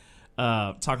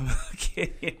 Talking about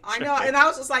Kenyon I know, and I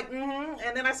was just like,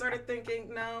 and then I started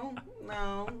thinking, no.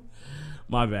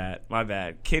 My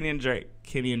bad. Kenyon Drake.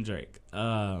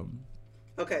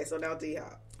 Okay, so now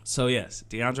D-Hop. So, yes,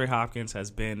 DeAndre Hopkins has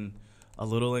been a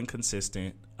little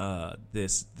inconsistent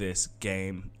this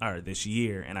game or this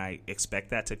year, and I expect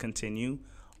that to continue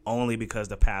only because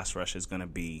the pass rush is going to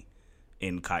be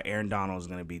Aaron Donald is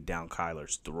going to be down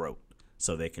Kyler's throat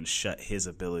so they can shut his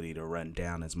ability to run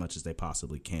down as much as they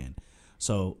possibly can.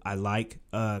 So I like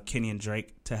Kenyon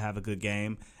Drake to have a good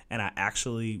game, and I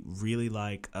actually really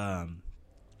like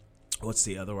what's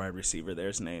the other wide receiver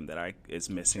there's name that is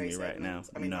missing Chase me right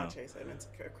Edmonds. now? Not Chase Edmonds,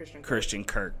 Christian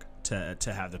Kirk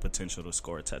to have the potential to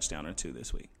score a touchdown or two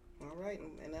this week. All right,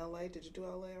 in LA, did you do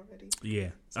LA already? Yeah.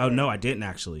 Sorry. Oh no, I didn't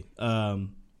actually.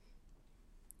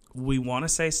 We want to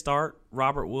say start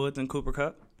Robert Woods and Cooper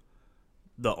Kupp.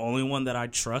 The only one that I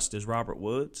trust is Robert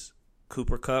Woods.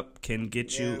 Cooper Kupp can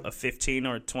get you a 15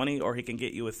 or a 20, or he can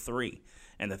get you a 3.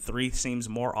 And the 3 seems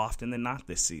more often than not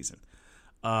this season.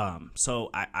 So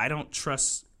I don't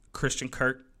trust Christian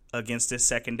Kirk against this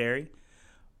secondary.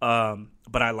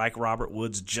 But I like Robert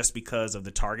Woods just because of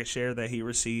the target share that he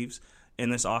receives in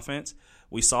this offense.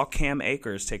 We saw Cam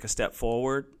Akers take a step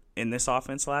forward in this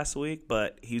offense last week,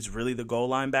 but he's really the goal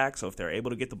line back. So if they're able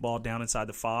to get the ball down inside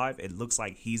the 5, it looks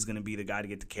like he's going to be the guy to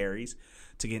get the carries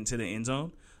to get into the end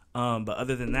zone. But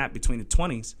other than that, between the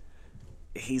 20s,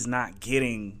 he's not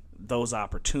getting those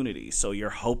opportunities. So you're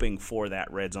hoping for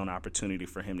that red zone opportunity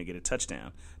for him to get a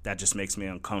touchdown. That just makes me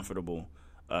uncomfortable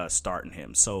starting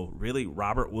him. So really,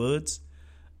 Robert Woods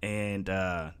and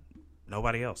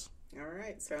nobody else. All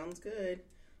right, sounds good.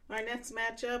 Our next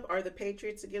matchup are the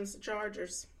Patriots against the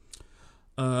Chargers.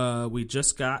 We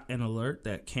just got an alert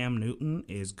that Cam Newton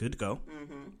is good to go.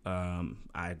 Mm-hmm.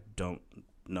 I don't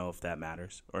know if that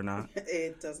matters or not.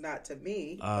 It does not to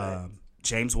me.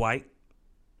 James White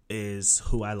is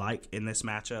who I like in this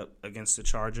matchup against the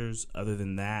Chargers. Other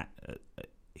than that,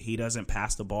 he doesn't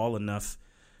pass the ball enough.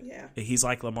 Yeah. He's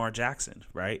like Lamar Jackson,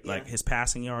 right? Yeah. Like his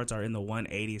passing yards are in the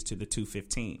 180s to the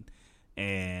 215.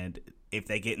 And if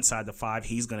they get inside the 5,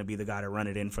 he's going to be the guy to run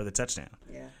it in for the touchdown.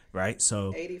 Yeah. Right?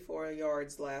 So 84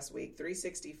 yards last week,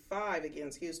 365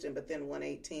 against Houston, but then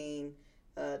 118,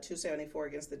 274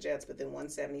 against the Jets, but then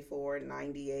 174,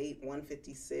 98,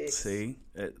 156. See,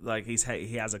 like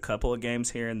he has a couple of games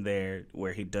here and there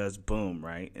where he does boom,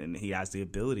 right? And he has the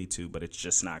ability to, but it's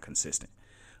just not consistent.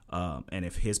 And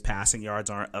if his passing yards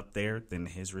aren't up there, then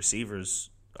his receivers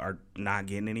are not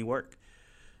getting any work.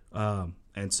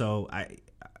 And so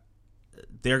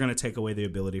they're going to take away the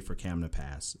ability for Cam to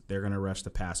pass. They're going to rush the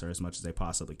passer as much as they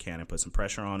possibly can and put some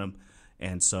pressure on him.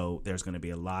 And so there's going to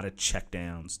be a lot of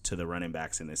checkdowns to the running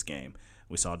backs in this game.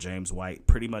 We saw James White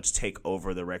pretty much take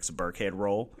over the Rex Burkhead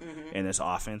role in this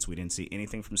offense. We didn't see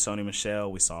anything from Sony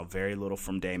Michel. We saw very little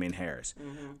from Damian Harris.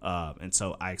 And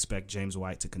so I expect James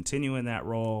White to continue in that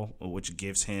role, which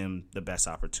gives him the best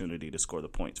opportunity to score the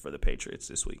points for the Patriots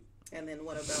this week. And then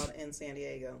what about in San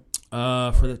Diego?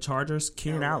 For the Chargers,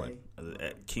 Keenan Allen.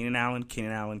 Keenan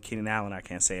Allen. I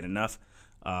can't say it enough.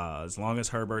 As long as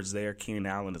Herbert's there, Keenan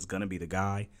Allen is going to be the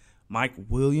guy. Mike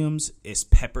Williams is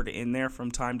peppered in there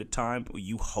from time to time.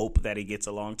 You hope that he gets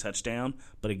a long touchdown.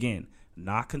 But again,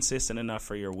 not consistent enough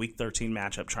for your Week 13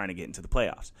 matchup trying to get into the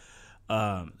playoffs.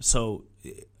 So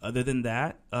other than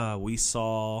that, we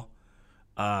saw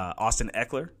Austin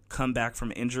Eckler come back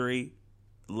from injury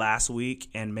last week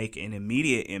and make an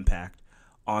immediate impact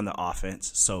on the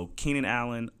offense. So Keenan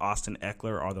Allen, Austin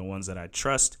Eckler are the ones that I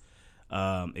trust.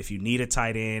 If you need a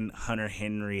tight end, Hunter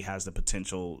Henry has the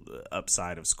potential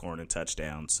upside of scoring a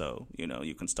touchdown. So,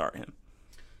 you can start him.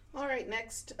 All right,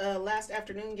 next, last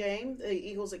afternoon game, the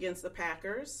Eagles against the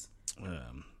Packers.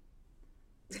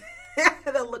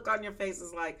 The look on your face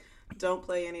is like, don't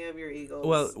play any of your Eagles.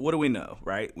 Well, what do we know,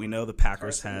 right? We know the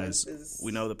Packers have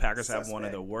one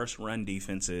of the worst run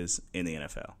defenses in the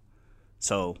NFL.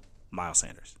 So, Miles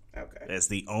Sanders. Okay. That's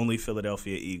the only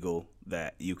Philadelphia Eagle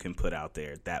that you can put out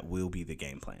there. That will be the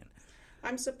game plan.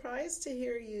 I'm surprised to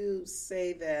hear you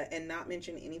say that and not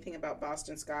mention anything about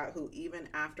Boston Scott, who even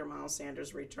after Miles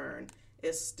Sanders' return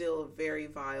is still very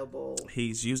viable.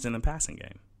 He's used in the passing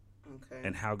game. Okay.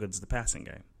 And how good's the passing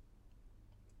game?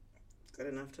 Good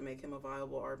enough to make him a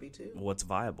viable RB2. What's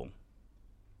viable?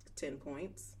 10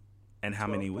 points. And how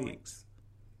many weeks?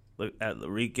 Look,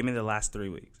 give me the last 3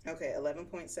 weeks. Okay,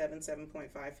 11.7,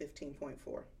 7.5,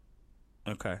 15.4.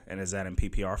 Okay, and is that in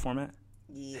PPR format?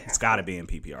 Yeah. It's got to be in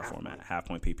PPR format,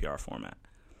 half-point PPR format.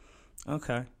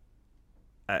 Okay.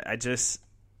 I just,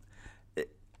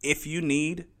 if you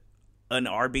need an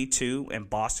RB2 and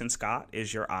Boston Scott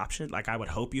is your option, like I would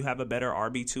hope you have a better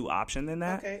RB2 option than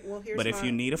that. Okay, well, if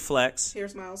you need a flex.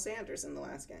 Here's Miles Sanders in the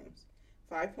last games.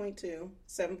 5.2,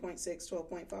 7.6,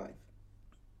 12.5.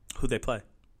 Who'd they play?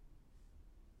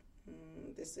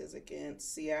 This is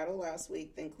against Seattle last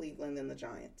week, then Cleveland, then the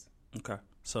Giants. Okay.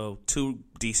 So 2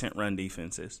 decent run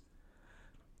defenses,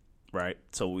 right?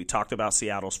 So we talked about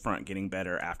Seattle's front getting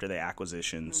better after the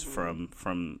acquisitions from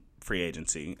free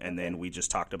agency, and then we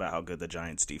just talked about how good the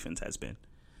Giants' defense has been,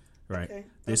 right? Okay.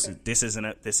 This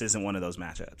isn't one of those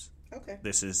matchups. Okay.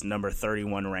 This is number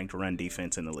 31 ranked run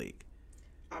defense in the league.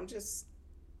 I'm just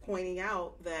pointing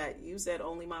out that you said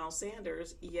only Miles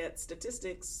Sanders, yet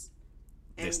statistics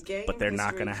and game but they're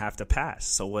not history... going to have to pass.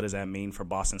 So what does that mean for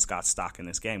Boston Scott's stock in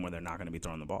this game where they're not going to be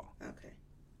throwing the ball? Okay.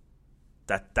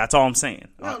 That's all I'm saying.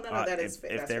 No, that is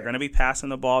fair. If they're going to be passing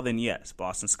the ball, then yes,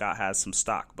 Boston Scott has some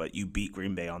stock. But you beat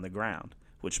Green Bay on the ground,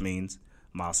 which means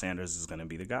Miles Sanders is going to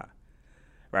be the guy.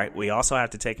 Right? We also have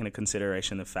to take into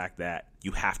consideration the fact that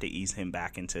you have to ease him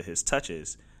back into his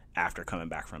touches after coming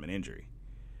back from an injury.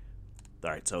 All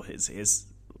right, so his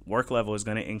work level is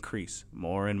going to increase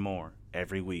more and more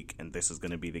every week, and this is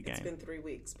going to be the game. It's been 3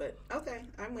 weeks, but okay,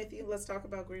 I'm with you. Let's talk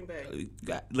about Green Bay.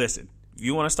 Listen, if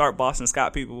you want to start Boston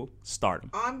Scott, people, start him.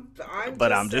 I'm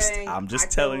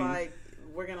just telling you. Like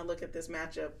we're going to look at this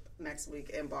matchup next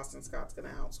week, and Boston Scott's going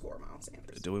to outscore Miles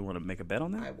Sanders. Do we want to make a bet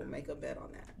on that? I will make a bet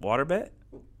on that. Water bet?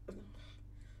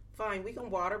 Fine, we can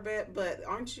water bet, but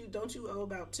don't you owe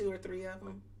about 2 or 3 of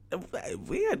them?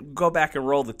 We had to go back and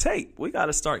roll the tape. We got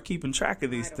to start keeping track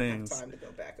of these things. I don't have time to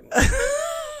go back and roll the tape.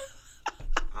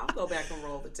 I'll go back and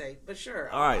roll the tape, but sure.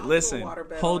 All right, listen.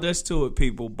 Hold us to it,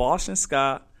 people. Boston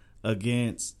Scott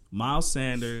against Miles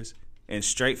Sanders and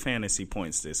straight fantasy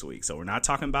points this week. So we're not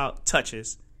talking about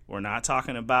touches. We're not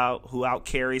talking about who out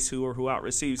carries who or who out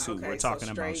receives who. We're talking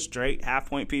about straight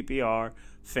half-point PPR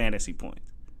fantasy points.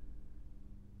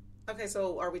 Okay,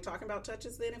 so are we talking about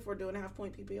touches then if we're doing a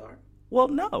half-point PPR? Well,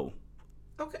 no.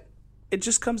 Okay. It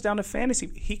just comes down to fantasy.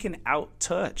 He can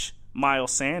out-touch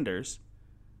Miles Sanders.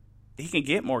 He can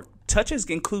get more. Touches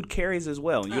include carries as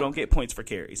well. You don't get points for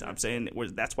carries. I'm saying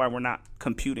that's why we're not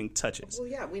computing touches. Well,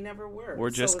 yeah, we never were. We're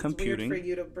just computing. Weird for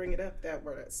you to bring it up that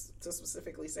we're to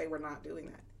specifically say we're not doing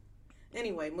that.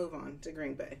 Anyway, move on to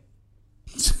Green Bay.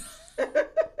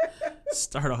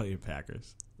 Start all your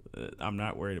Packers. I'm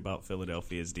not worried about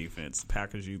Philadelphia's defense. The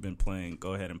Packers you've been playing,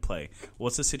 go ahead and play.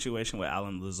 What's the situation with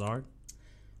Allen Lazard?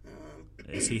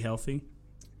 Is he healthy?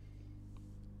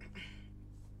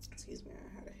 Excuse me,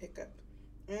 I had a hiccup.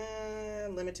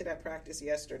 Limited at practice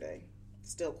yesterday.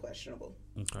 Still questionable.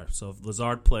 Okay, so if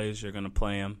Lazard plays, you're going to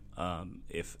play him.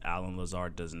 If Allen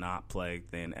Lazard does not play,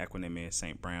 then Equanimeous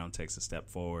St. Brown takes a step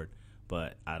forward.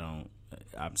 But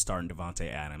I'm starting Devontae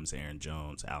Adams, Aaron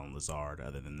Jones, Allen Lazard.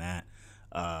 Other than that,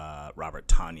 Robert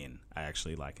Tonyan I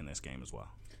actually like in this game as well.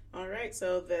 All right,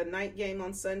 so the night game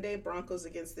on Sunday, Broncos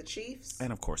against the Chiefs.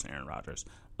 And, of course, Aaron Rodgers.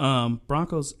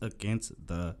 Broncos against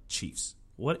the Chiefs.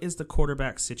 What is the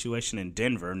quarterback situation in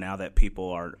Denver now that people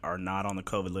are not on the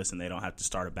COVID list and they don't have to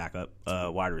start a backup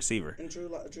wide receiver? And Drew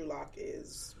Lock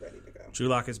is ready to go. Drew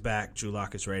Lock is back. Drew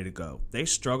Lock is ready to go. They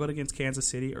struggled against Kansas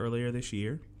City earlier this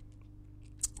year.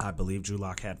 I believe Drew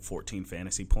Lock had 14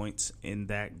 fantasy points in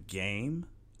that game.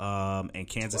 And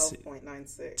Kansas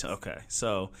 12.96. Okay.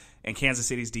 So, and Kansas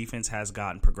City's defense has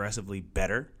gotten progressively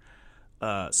better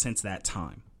since that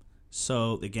time.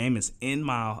 So the game is in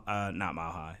Mile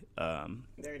High.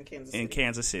 They're in Kansas City. In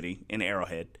Kansas City, in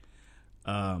Arrowhead.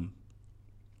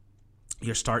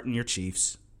 You're starting your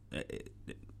Chiefs.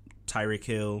 Tyreek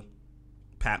Hill,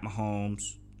 Pat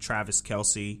Mahomes, Travis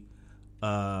Kelce.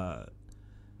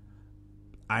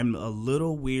 I'm a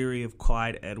little weary of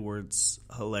Clyde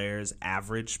Edwards-Hilaire's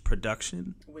average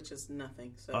production, which is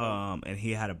nothing. So, and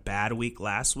he had a bad week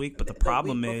last week, but the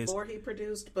problem week is before he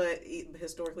produced. But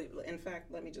historically, in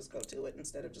fact, let me just go to it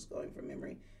instead of just going from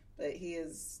memory. But he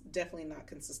is definitely not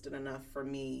consistent enough for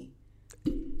me.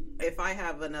 If I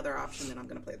have another option, then I'm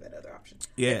going to play that other option.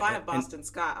 Yeah, if I have Boston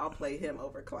Scott, I'll play him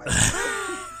over Clyde.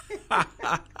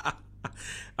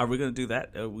 Are we going to do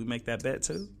that? We make that bet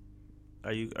too?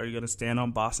 Are you going to stand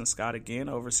on Boston Scott again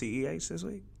over CEH this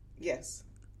week? Yes.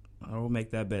 I will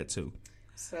make that bet too.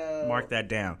 So mark that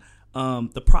down.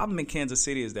 The problem in Kansas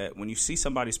City is that when you see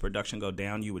somebody's production go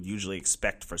down, you would usually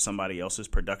expect for somebody else's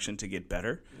production to get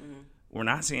better. Mm-hmm. We're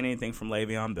not seeing anything from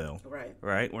Le'Veon Bell.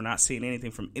 Right? We're not seeing anything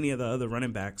from any of the other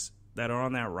running backs that are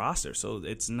on that roster. So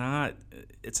it's not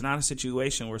a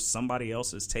situation where somebody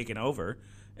else is taking over.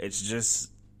 It's just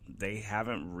they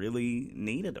haven't really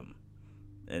needed them.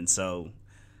 And so,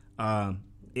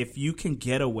 if you can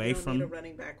get away from need a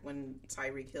running back when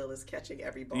Tyreek Hill is catching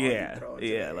every ball,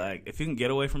 like if you can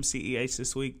get away from CEH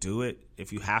this week, do it.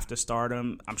 If you have to start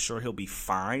him, I'm sure he'll be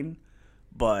fine.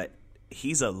 But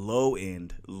he's a low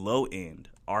end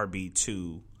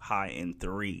RB2, high end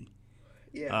 3.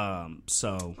 Yeah.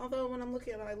 So although when I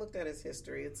looked at his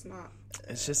history, it's not.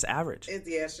 It's just average.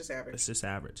 It's just average. It's just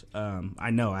average. I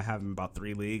know I have him about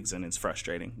 3 leagues, and it's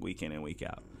frustrating week in and week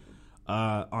out.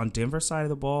 On Denver's side of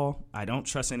the ball, I don't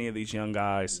trust any of these young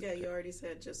guys. Yeah, you already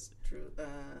said just Drew.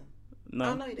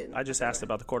 No, you didn't. I just asked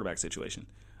about the quarterback situation.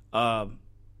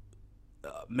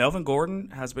 Melvin Gordon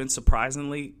has been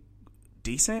surprisingly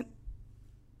decent.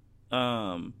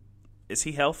 Is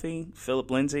he healthy?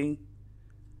 Philip Lindsay?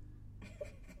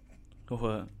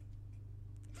 What?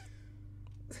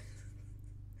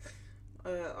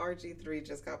 RG3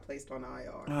 just got placed on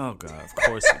IR. Oh, God. Of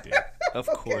course he did. Of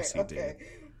course he did.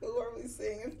 Who are we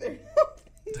seeing if they're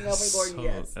Melvin Gordon,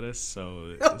 yes. That is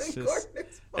so...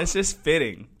 It's just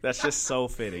fitting. That's just so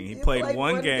fitting. He played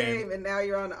one game and now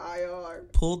you're on IR.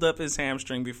 Pulled up his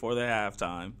hamstring before the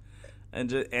halftime and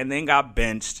then got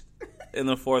benched in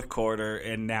the fourth quarter,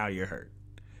 and now you're hurt.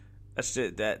 That's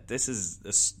just that. This is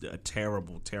a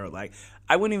terrible. Like,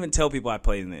 I wouldn't even tell people I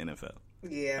played in the NFL.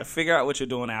 Yeah. Figure out what you're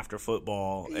doing after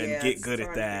football and get good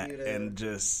at that. And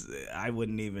just, I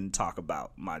wouldn't even talk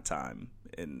about my time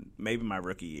in maybe my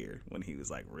rookie year when he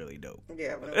was like really dope.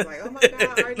 Yeah, when it was like, oh my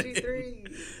God,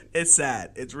 RG3. It's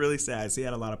sad. It's really sad. He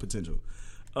had a lot of potential.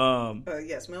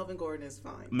 Yes, Melvin Gordon is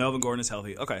fine. Melvin Gordon is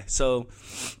healthy. Okay, so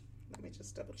Let me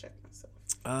just double check myself.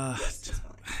 Yes, it's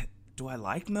fine. Do I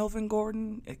like Melvin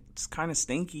Gordon? It's kind of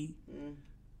stinky.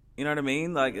 You know what I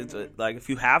mean? Like, it's like if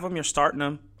you have him, you're starting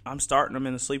him. I'm starting him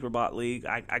in the sleeper bot league.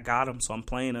 I got him, so I'm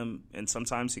playing him. And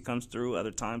sometimes he comes through.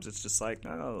 Other times it's just like,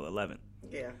 11.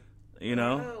 Yeah. You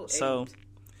know? So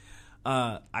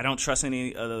I don't trust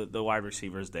any of the wide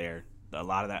receivers there. A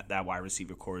lot of that wide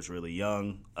receiver core is really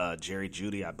young. Jerry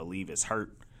Jeudy, I believe, is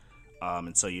hurt.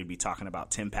 And so you'd be talking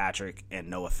about Tim Patrick and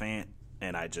Noah Fant.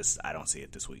 And I don't see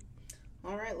it this week.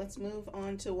 All right, let's move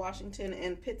on to Washington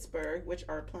and Pittsburgh, which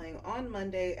are playing on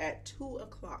Monday at 2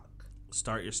 o'clock.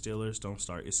 Start your Steelers, don't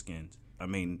start your Skins. I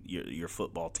mean, your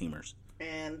football teamers.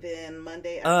 And then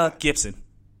Monday... Gibson.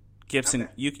 Okay.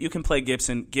 You can play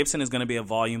Gibson. Gibson is going to be a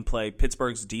volume play.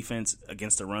 Pittsburgh's defense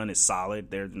against the run is solid.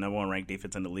 They're the number 1 ranked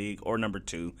defense in the league, or number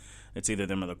 2. It's either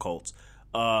them or the Colts.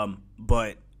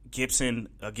 But Gibson,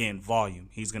 again, volume.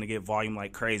 He's going to get volume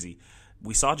like crazy.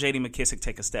 We saw J.D. McKissick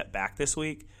take a step back this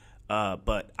week.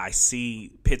 But I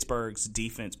see Pittsburgh's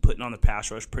defense putting on the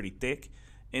pass rush pretty thick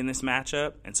in this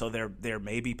matchup, and so there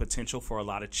may be potential for a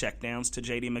lot of checkdowns to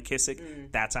J.D.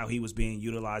 McKissick. That's how he was being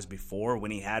utilized before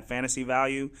when he had fantasy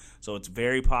value. So it's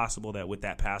very possible that with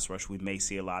that pass rush, we may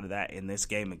see a lot of that in this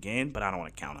game again, but I don't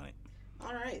want to count on it.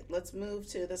 All right, let's move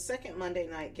to the second Monday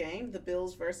night game, the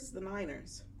Bills versus the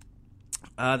Niners.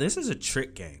 This is a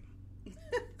trick game.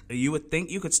 You would think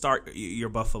you could start your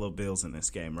Buffalo Bills in this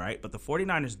game, right? But the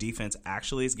 49ers defense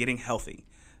actually is getting healthy.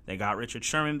 They got Richard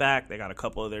Sherman back. They got a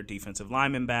couple of their defensive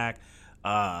linemen back.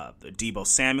 Deebo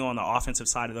Samuel on the offensive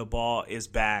side of the ball is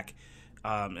back.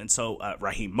 And so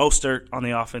Raheem Mostert on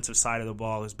the offensive side of the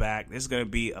ball is back. This is going to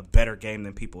be a better game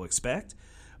than people expect.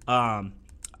 They've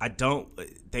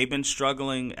been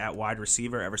struggling at wide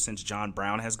receiver ever since John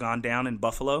Brown has gone down in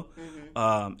Buffalo.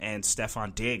 And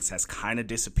Stephon Diggs has kind of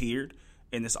disappeared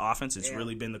in this offense. It's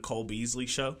really been the Cole Beasley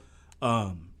show.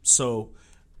 So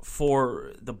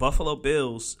for the Buffalo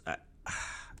Bills,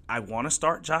 I want to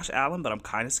start Josh Allen, but I'm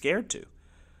kind of scared to.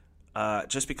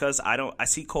 Just because I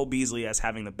see Cole Beasley as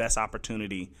having the best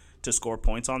opportunity to score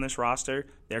points on this roster.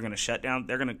 They're going to shut down.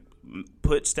 They're going to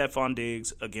put Stephon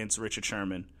Diggs against Richard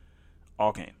Sherman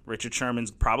all game. Richard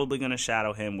Sherman's probably going to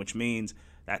shadow him, which means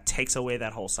that takes away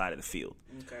that whole side of the field.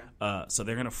 Okay. So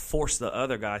they're going to force the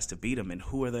other guys to beat him. And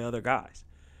who are the other guys?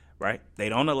 Right? They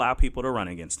don't allow people to run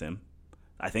against him.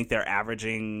 I think they're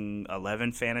averaging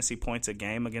 11 fantasy points a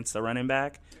game against the running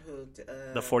back.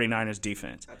 The 49ers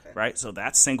defense. Okay. Right? So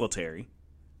that's Singletary.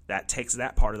 That takes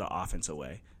that part of the offense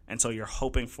away. And so you're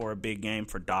hoping for a big game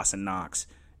for Dawson Knox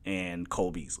and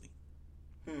Cole Beasley.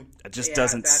 It just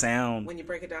doesn't sound... When you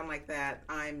break it down like that,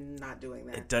 I'm not doing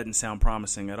that. It doesn't sound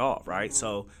promising at all, right?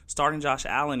 So starting Josh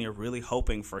Allen, you're really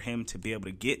hoping for him to be able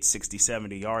to get 60,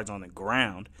 70 yards on the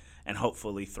ground and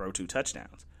hopefully throw 2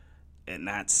 touchdowns. And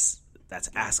that's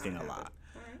asking a lot.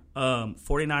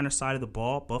 49ers side of the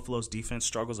ball, Buffalo's defense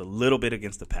struggles a little bit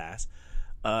against the pass.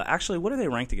 Actually, what are they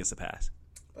ranked against the pass?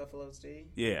 Buffalo's D?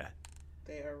 Yeah.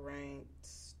 They are ranked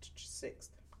 6th.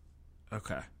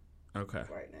 Okay.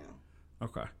 Right now.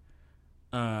 Okay.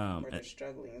 Where they're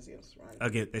struggling against the run.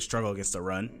 Again, they struggle against the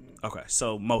run? Okay,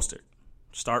 so Mostert.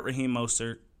 Start Raheem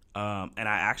Mostert. And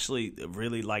I actually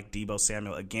really like Deebo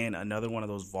Samuel. Again, another one of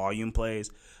those volume plays.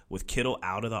 With Kittle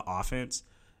out of the offense,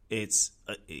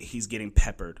 he's getting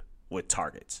peppered with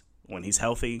targets. When he's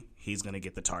healthy, he's going to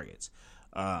get the targets.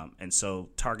 And so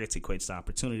targets equates to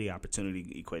opportunity.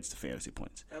 Opportunity equates to fantasy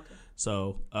points. Okay.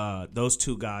 So those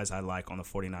 2 guys I like on the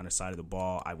 49ers side of the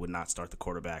ball. I would not start the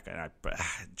quarterback.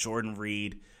 Jordan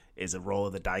Reed is a roll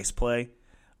of the dice play.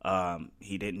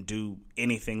 He didn't do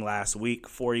anything last week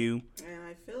for you. And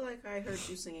I feel like I heard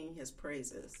you singing his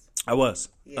praises. I was.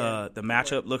 The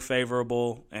matchup looked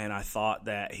favorable, and I thought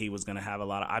that he was going to have a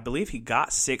lot of – I believe he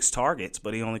got 6 targets,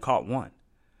 but he only caught 1.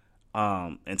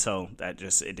 And so that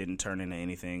it didn't turn into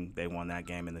anything. They won that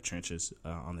game in the trenches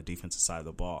on the defensive side of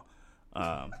the ball.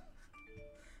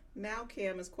 Now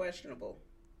Cam is questionable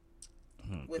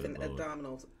with an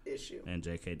abdominal issue. And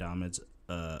J.K. Dobbins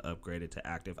upgraded to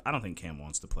active. I don't think Cam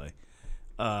wants to play.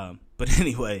 But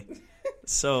anyway,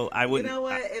 so I wouldn't. You know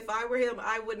what? If I were him,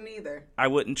 I wouldn't either. I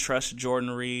wouldn't trust Jordan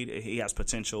Reed. He has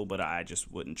potential, but I just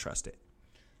wouldn't trust it.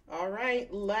 All right,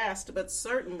 last but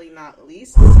certainly not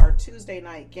least, is our Tuesday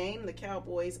night game, the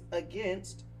Cowboys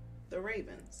against the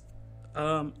Ravens.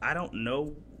 I don't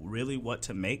know really what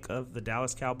to make of the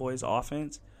Dallas Cowboys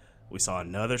offense. We saw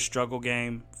another struggle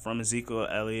game from Ezekiel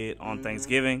Elliott on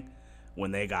Thanksgiving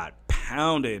when they got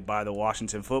pounded by the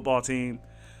Washington football team.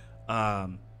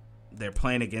 They're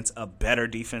playing against a better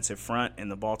defensive front in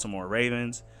the Baltimore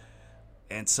Ravens.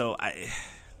 And so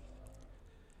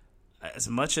as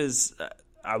much as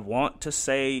I want to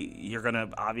say you're going to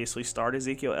obviously start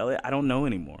Ezekiel Elliott. I don't know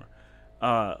anymore.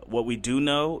 What we do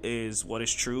know is what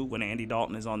is true when Andy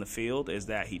Dalton is on the field is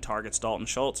that he targets Dalton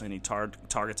Schultz and he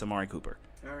targets Amari Cooper.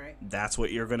 All right. That's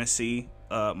what you're going to see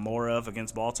more of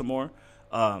against Baltimore.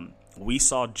 We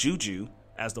saw Juju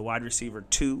as the wide receiver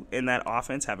 2 in that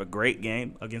offense have a great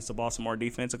game against the Baltimore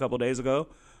defense a couple days ago.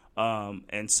 But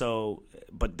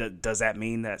does that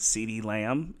mean that CeeDee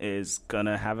Lamb is going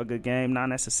to have a good game? Not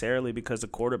necessarily, because the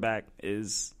quarterback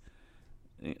is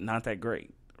not that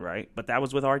great, right? But that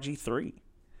was with RG3.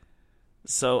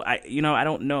 So I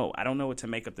don't know. I don't know what to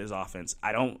make of this offense.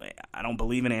 I don't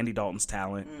believe in Andy Dalton's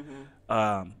talent.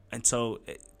 And so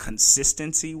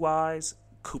consistency wise,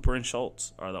 Cooper and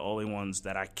Schultz are the only ones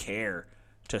that I care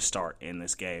to start in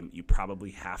this game. You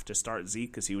probably have to start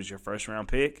Zeke because he was your first round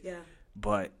pick. Yeah.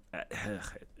 But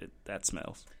that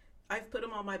smells. I've put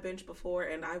him on my bench before,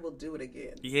 and I will do it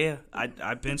again. Yeah,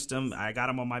 I benched him. I got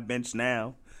him on my bench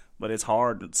now, but it's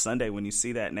hard Sunday when you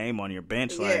see that name on your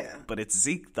bench. But it's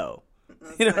Zeke though.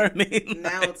 You know what I mean?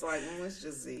 Now it's like, it's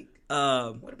just Zeke.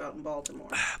 What about in Baltimore?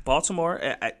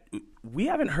 Baltimore, we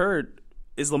haven't heard.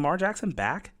 Is Lamar Jackson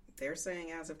back? They're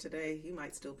saying as of today he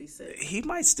might still be sick. He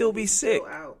might still be sick.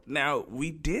 Still out. Now, we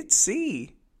did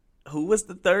see who was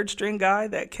the third string guy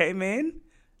that came in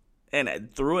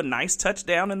and threw a nice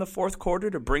touchdown in the fourth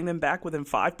quarter to bring them back within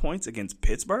 5 points against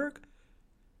Pittsburgh.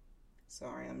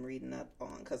 Sorry, I'm reading up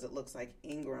on because it looks like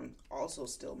Ingram also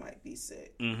still might be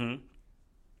sick. Mm-hmm.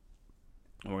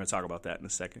 We're going to talk about that in a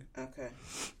second. Okay.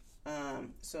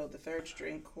 So the third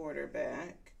string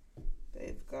quarterback,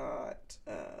 they've got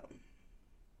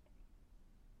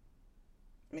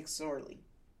McSorley.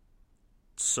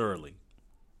 Surly.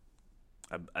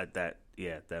 That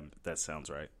sounds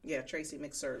right. Yeah, Tracy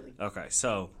McSorley. Okay,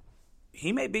 so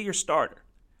he may be your starter.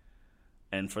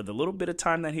 And for the little bit of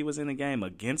time that he was in the game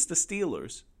against the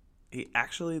Steelers, he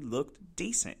actually looked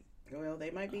decent. Well,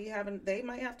 they might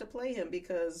have to play him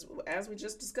because, as we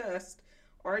just discussed,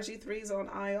 RG3's on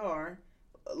IR.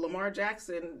 Lamar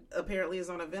Jackson apparently is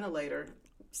on a ventilator.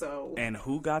 So, and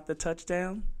who got the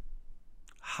touchdown?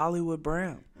 Hollywood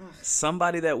Brown.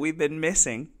 Somebody that we've been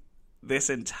missing this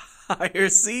entire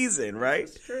season, right?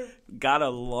 That's true. Got a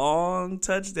long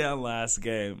touchdown last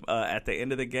game at the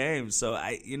end of the game. So,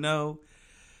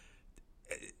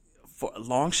 for a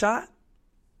long shot,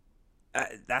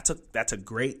 that's a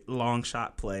great long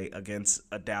shot play against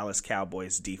a Dallas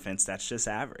Cowboys defense that's just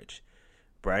average,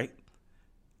 right?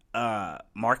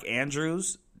 Mark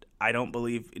Andrews, I don't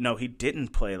believe – no, he didn't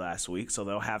play last week, so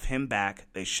they'll have him back.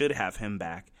 They should have him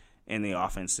back in the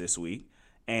offense this week.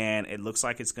 And it looks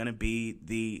like it's going to be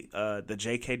the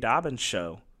J.K. Dobbins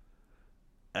show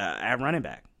at running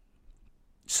back.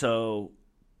 So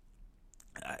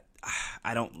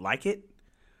I don't like it.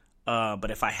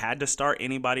 But if I had to start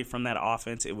anybody from that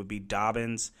offense, it would be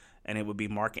Dobbins and it would be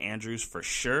Mark Andrews for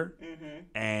sure.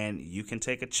 Mm-hmm. And you can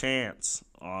take a chance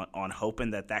on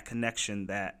hoping that connection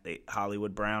that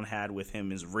Hollywood Brown had with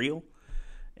him is real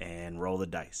and roll the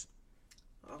dice.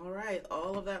 All right.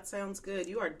 All of that sounds good.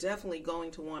 You are definitely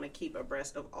going to want to keep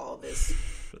abreast of all this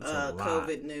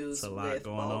COVID news with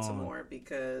Baltimore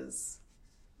because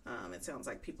it sounds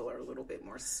like people are a little bit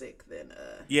more sick than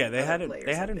they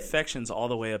had infections all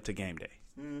the way up to game day,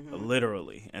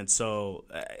 literally, and so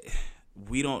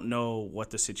we don't know what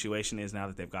the situation is now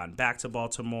that they've gotten back to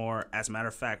Baltimore. As a matter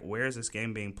of fact, where is this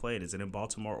game being played? Is it in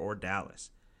Baltimore or Dallas?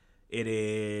 It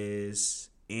is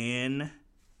in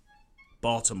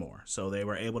Baltimore, so they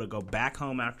were able to go back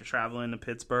home after traveling to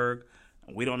Pittsburgh.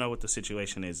 We don't know what the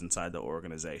situation is inside the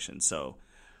organization, so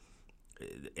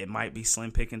it might be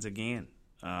slim pickings again.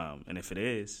 And if it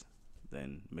is,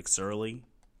 then McSorley,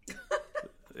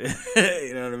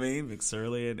 you know what I mean?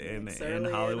 McSorley and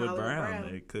Hollywood Brown.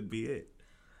 It could be it.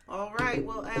 All right.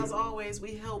 Well, as always,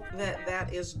 we hope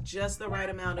that is just the right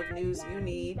amount of news you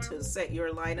need to set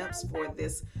your lineups for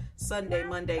this Sunday,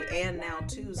 Monday, and now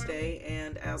Tuesday.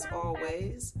 And as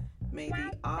always, may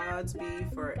the odds be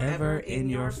forever in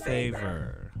your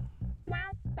favor.